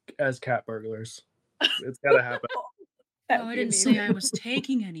Twig as cat burglars. It's got to happen. No, I didn't say I was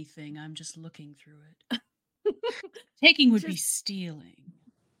taking anything. I'm just looking through it. Taking would be stealing.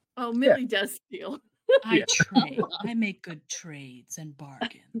 Oh, Millie does steal. I trade. I make good trades and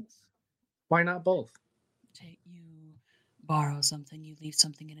bargains. Why not both? You borrow something, you leave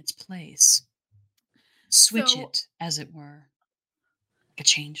something in its place. Switch it, as it were. Like a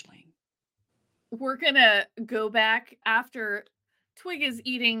changeling. We're gonna go back after Twig is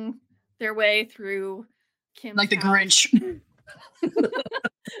eating their way through Kim's like the house. Grinch.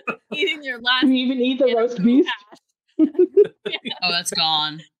 Eating your last. Can you even eat the roast beef? Oh, that's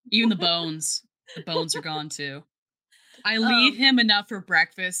gone. Even the bones. The bones are gone too. I leave him enough for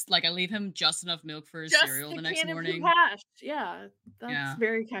breakfast. Like I leave him just enough milk for his cereal the next morning. Hash. Yeah, that's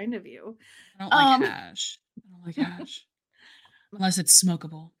very kind of you. I don't like hash. I don't like hash. Unless it's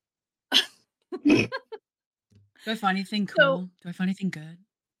smokable. Do I find anything cool? Do I find anything good?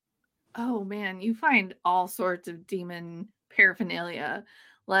 Oh man, you find all sorts of demon paraphernalia.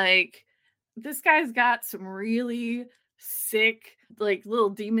 Like this guy's got some really sick, like little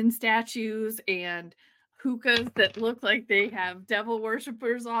demon statues and hookahs that look like they have devil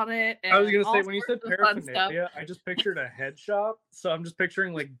worshippers on it. I was gonna say, when you said paraphernalia, I just pictured a head shop. So I'm just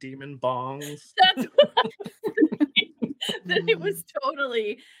picturing like demon bongs. That's what then it was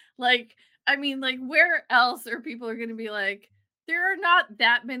totally like, I mean, like where else are people are gonna be like, there are not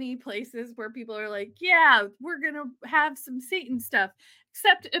that many places where people are like, yeah, we're gonna have some Satan stuff,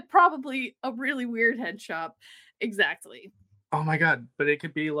 except probably a really weird head shop. Exactly. Oh my god, but it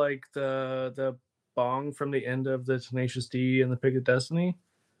could be like the bong from the end of the Tenacious D and the Pig of Destiny.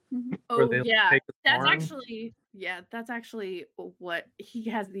 Oh yeah, that's actually what he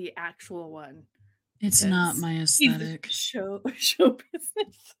has, the actual one. It's not my aesthetic. Show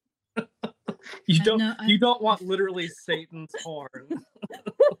business. You don't want literally Satan's horn.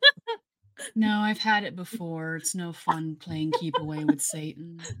 No, I've had it before. It's no fun playing keep away with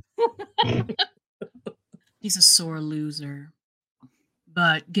Satan. He's a sore loser.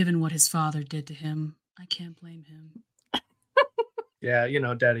 But given what his father did to him, I can't blame him. Yeah,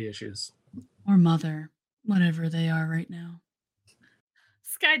 daddy issues. Or mother, whatever they are right now.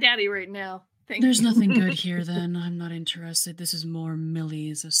 Sky Daddy right now. There's nothing good here then. I'm not interested. This is more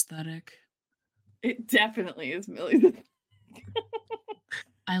Millie's aesthetic. It definitely is Millie's.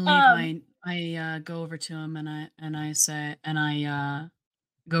 I go over to him and I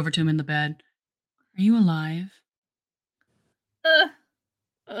go over to him in the bed. Are you alive?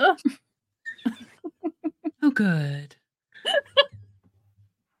 Oh, good.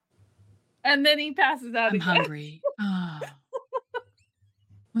 And then he passes out. I'm hungry.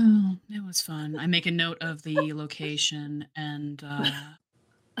 Well, it was fun. I make a note of the location and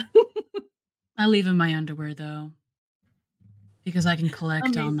I leave him my underwear though, because I can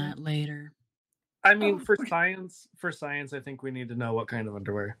collect on that later. I mean, for science, I think we need to know what kind of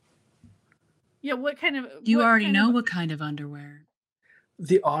underwear. Yeah, what kind of... You what already kind know of- what kind of underwear.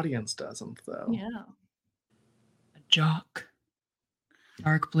 The audience doesn't, though. Yeah. A jock.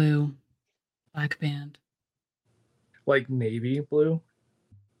 Dark blue. Black band. Like navy blue.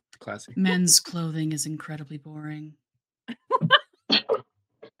 Classy. Men's clothing is incredibly boring.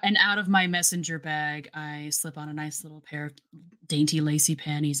 And out of my messenger bag, I slip on a nice little pair of dainty lacy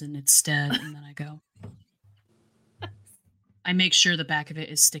panties in its stead, and then I go. I make sure the back of it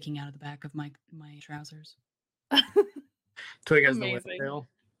is sticking out of the back of my trousers. Twig has the whale Amazing. tail.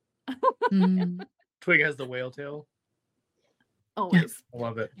 Mm, Twig has the whale tail. Always. I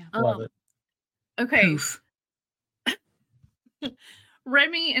love it. Yeah. Love it. Okay. poof.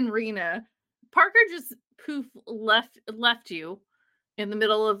 Remy and Rena. Parker just poof left you in the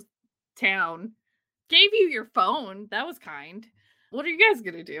middle of town. Gave you your phone. That was kind. What are you guys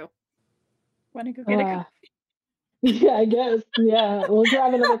gonna do? Want to go get a coffee? Yeah, I guess. Yeah, we'll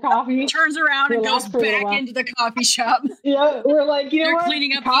grab another coffee. Turns around and Relax goes for a little back while. into the coffee shop. Yeah, we're like, you know They're what?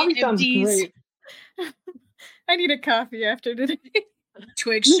 cleaning up the Coffee sounds empties. great. I need a coffee after today.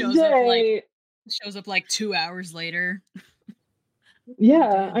 Twig This shows day, up like 2 hours later.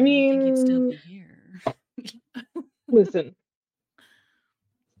 yeah, Damn, I didn't think you'd still mean, be here. listen,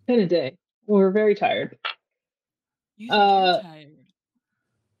 been a day. We're very tired. You think you're tired?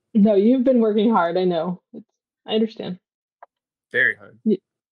 No, you've been working hard. I know. I understand. Very hard.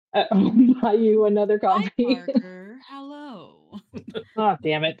 I'll buy you another Hi, coffee. Parker. Hello. Oh,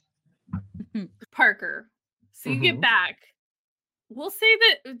 damn it. Parker. So you get Mhm. back. We'll say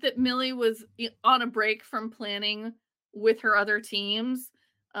that Millie was on a break from planning with her other teams.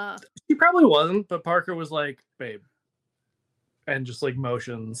 He probably wasn't, but Parker was like, babe. And just like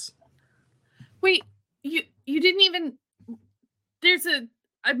motions. Wait, you didn't even...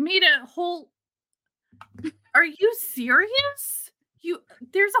 I've made a whole... Are you serious?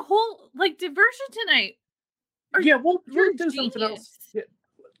 There's a whole like diversion tonight. Yeah, we'll You're do something else. genius.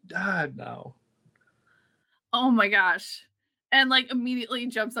 Yeah. No. Oh my gosh. And like immediately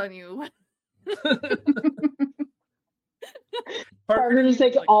jumps on you. Parker just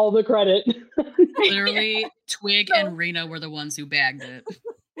takes like, all the credit. Literally, Twig No. and Rena were the ones who bagged it.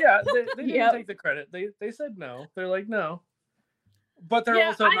 Yeah, they didn't Yep. take the credit. They said no. They're like no. But they're Yeah,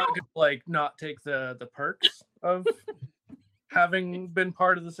 also I not don't- gonna like not take the perks of having been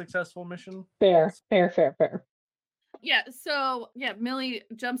part of the successful mission. Fair. Yeah, so yeah, Millie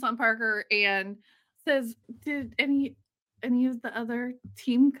jumps on Parker and says, "Did any of the other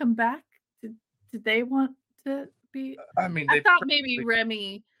team come back? Did they want to be?" I mean, I they thought maybe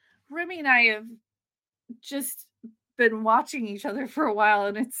Remy and I have just been watching each other for a while,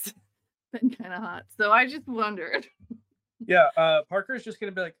 and it's been kind of hot. So I just wondered. Yeah, Parker's just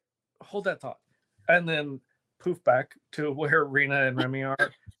gonna be like, hold that thought, and then poof back to where Rena and Remy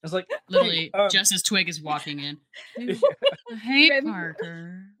are. It's like Literally, hey, just as Twig is walking in. Hey, Remy-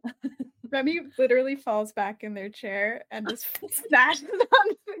 Parker. Remy literally falls back in their chair and just smashes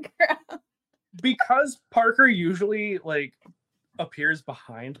on the ground. because Parker usually like appears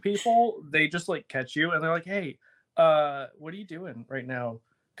behind people, they just like catch you and they're like, hey, what are you doing right now?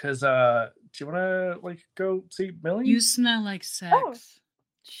 Because do you want to like go see Millie? You smell like sex.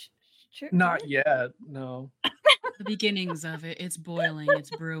 Sure. Not yet, no. The beginnings of it. It's boiling. It's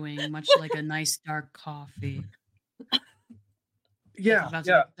brewing, much like a nice dark coffee. Yeah,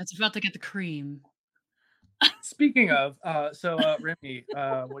 That's about to get the cream. Speaking of, so Remy,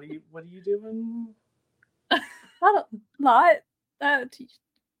 what are you doing? Not a lot.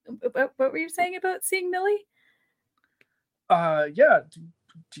 What were you saying about seeing Millie? Yeah.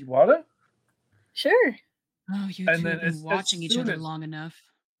 Do you wanna? Sure. Oh, you And two then have been as watching each soon other as- long enough.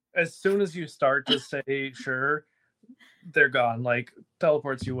 As soon as you start to say sure, they're gone. Like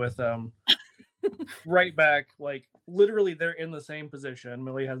teleports you with them right back. Like literally, they're in the same position.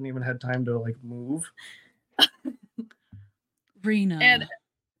 Millie hasn't even had time to like move. Rena, And-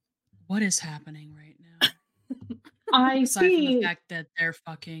 what is happening right now? I Aside from the see. fact that they're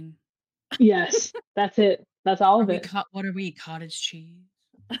fucking. Yes, that's it. That's all Are of we it. what are we? Cottage cheese?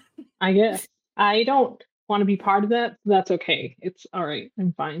 I guess. I don't want to be part of that. That's okay. It's all right.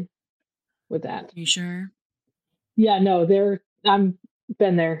 I'm fine with that. You sure? Yeah, no, I'm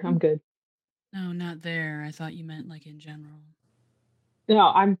been there. I'm good. No, not there. I thought you meant like in general. No,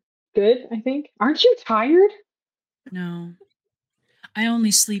 I'm good, I think. Aren't you tired? No. I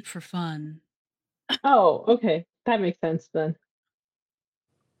only sleep for fun. Oh, okay. That makes sense then.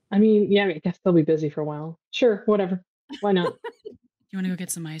 I mean, yeah, I guess they'll be busy for a while. Sure, whatever. Why not? You want to go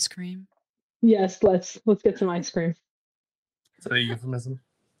get some ice cream? Yes, let's get some ice cream. Is that a euphemism?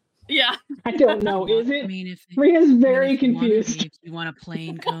 Yeah. I don't know. Is I it? mean, if Maria's very if you wanna confused. be, do you want a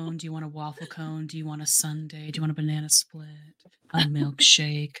plain cone? Do you want a waffle cone? Do you want a sundae? Do you want a banana split? A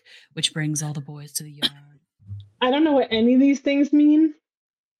milkshake, which brings all the boys to the yard. I don't know what any of these things mean,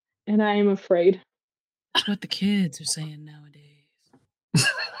 and I am afraid. That's what the kids are saying nowadays.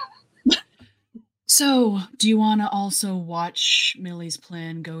 So, do you want to also watch Millie's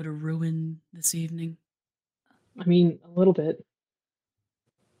plan go to ruin this evening? I mean, a little bit.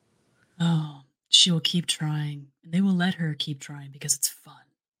 Oh, she will keep trying, and they will let her keep trying because it's fun.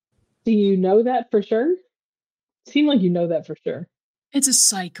 Do you know that for sure? Seem like you know that for sure. It's a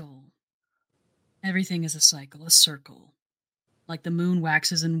cycle. Everything is a cycle, a circle. Like the moon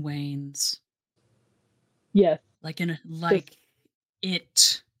waxes and wanes. Yes. Like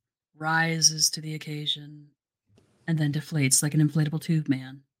it rises to the occasion and then deflates like an inflatable tube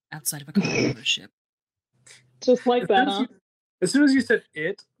man outside of a car dealership. Just like that, huh? As soon as you said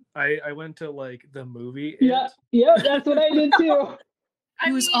it, I went to like the movie. Yeah, yeah, that's what I did too.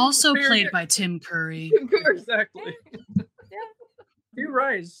 He was also played by Tim Curry. Exactly. You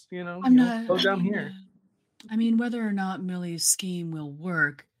rise, I'm not go down here. I mean, whether or not Millie's scheme will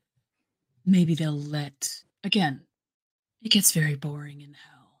work, maybe they'll let. Again, it gets very boring in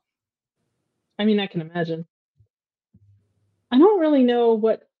hell. I mean, I can imagine. I don't really know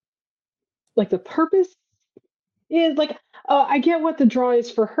what, like, the purpose is. Like, I get what the draw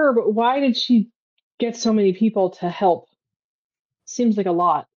is for her, but why did she get so many people to help? Seems like a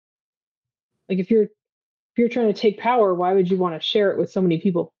lot. Like, if you're trying to take power, why would you want to share it with so many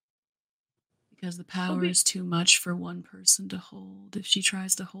people? Because the power is too much for one person to hold. If she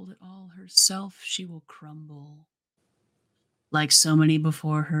tries to hold it all herself, she will crumble. Like so many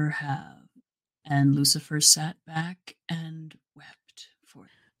before her have. And Lucifer sat back and wept for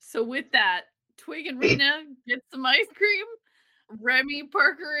it. So with that, Twig and Rena get some ice cream. Remy,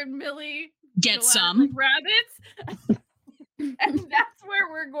 Parker, and Millie get some like rabbits. And that's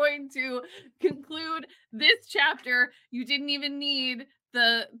where we're going to conclude this chapter. You didn't even need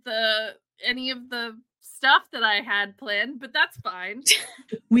the any of the stuff that I had planned, but that's fine.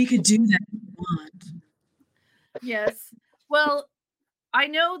 We could do that if you want. Yes. Well, I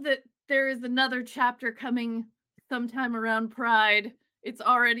know that there is another chapter coming sometime around Pride. It's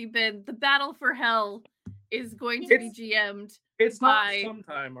already been the Battle for Hell is going to be GM'd. It's by not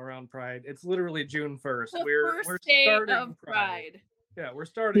sometime around Pride. It's literally June 1st. the We're first day starting of Pride. Yeah, we're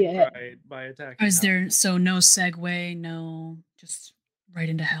starting Pride by attacking. Is there no segue? No, just right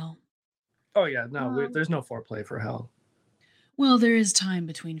into hell. Oh yeah, no, there's no foreplay for hell. Well, there is time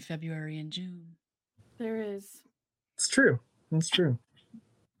between February and June. There is. It's true. It's true.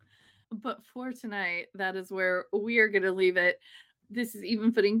 But for tonight, that is where we are going to leave it. This is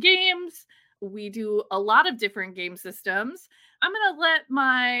Even Footing Games. We do a lot of different game systems. I'm going to let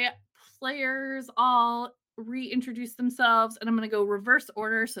my players all reintroduce themselves, and I'm going to go reverse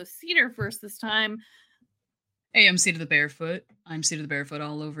order. So Cedar first this time. Hey, I'm Cedar the Barefoot. I'm Cedar the Barefoot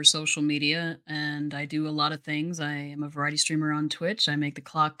all over social media, and I do a lot of things. I am a variety streamer on Twitch. I make the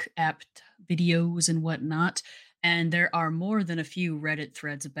Clock app videos and whatnot. And there are more than a few Reddit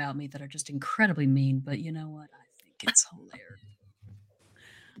threads about me that are just incredibly mean, but you know what? I think it's hilarious.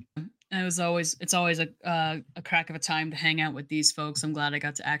 It's always a crack of a time to hang out with these folks. I'm glad I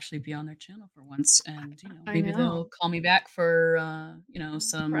got to actually be on their channel for once, and maybe they'll call me back for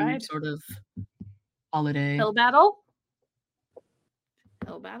some Pride. Sort of holiday. Hell battle.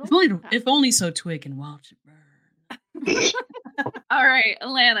 If only so Twig can watch it burn. All right,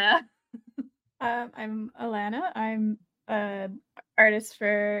 Alana. I'm Alana. I'm an artist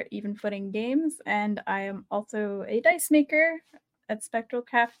for Even Footing Games, and I am also a dice maker at Spectral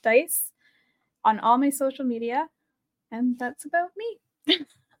Craft Dice on all my social media, and that's about me.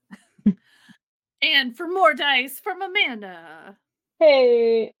 And for more dice from Amanda.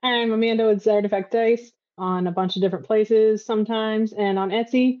 Hey, I'm Amanda with Zartifact Dice on a bunch of different places sometimes, and on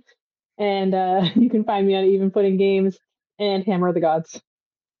Etsy. And you can find me on Even Footing Games and Hammer of the Gods.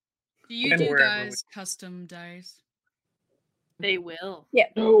 Do you do guys custom dice? They will. Yeah.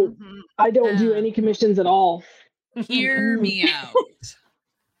 No, I don't do any commissions at all. Hear me out.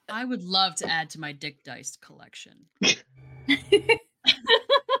 I would love to add to my dick dice collection.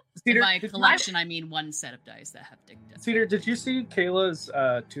 In my collection, I mean one set of dice that have dick dice. Cedar, did you see Kayla's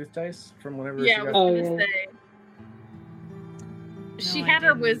tooth dice from whenever? Yeah, I was gonna say. She had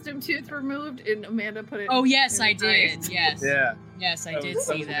her wisdom tooth removed, and Amanda put it. Oh yes, I did. Yes. Yeah. Yes, I did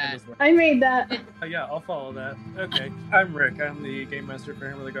see that. I made that. Yeah, I'll follow that. Okay, I'm Rick. I'm the game master for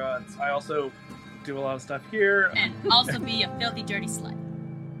Hammer of the Gods. I also do a lot of stuff here, and also be a filthy, dirty slut.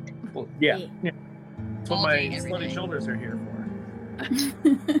 Well, yeah. That's what my slutty shoulders are here for.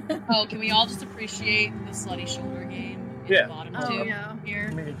 Oh, can we all just appreciate the slutty shoulder game in Yeah. the bottom Oh, two yeah.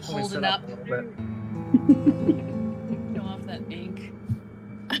 here? Let me Holding sit up. a little bit. Show off that ink.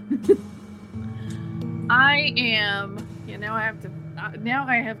 I am. Yeah, now I have to. Now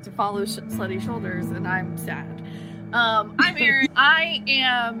I have to follow Slutty Shoulders, and I'm sad. I'm Erin. I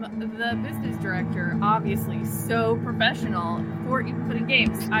am the business director, obviously, so professional for Even Footing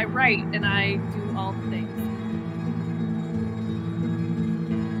Games. I write and I do all the things.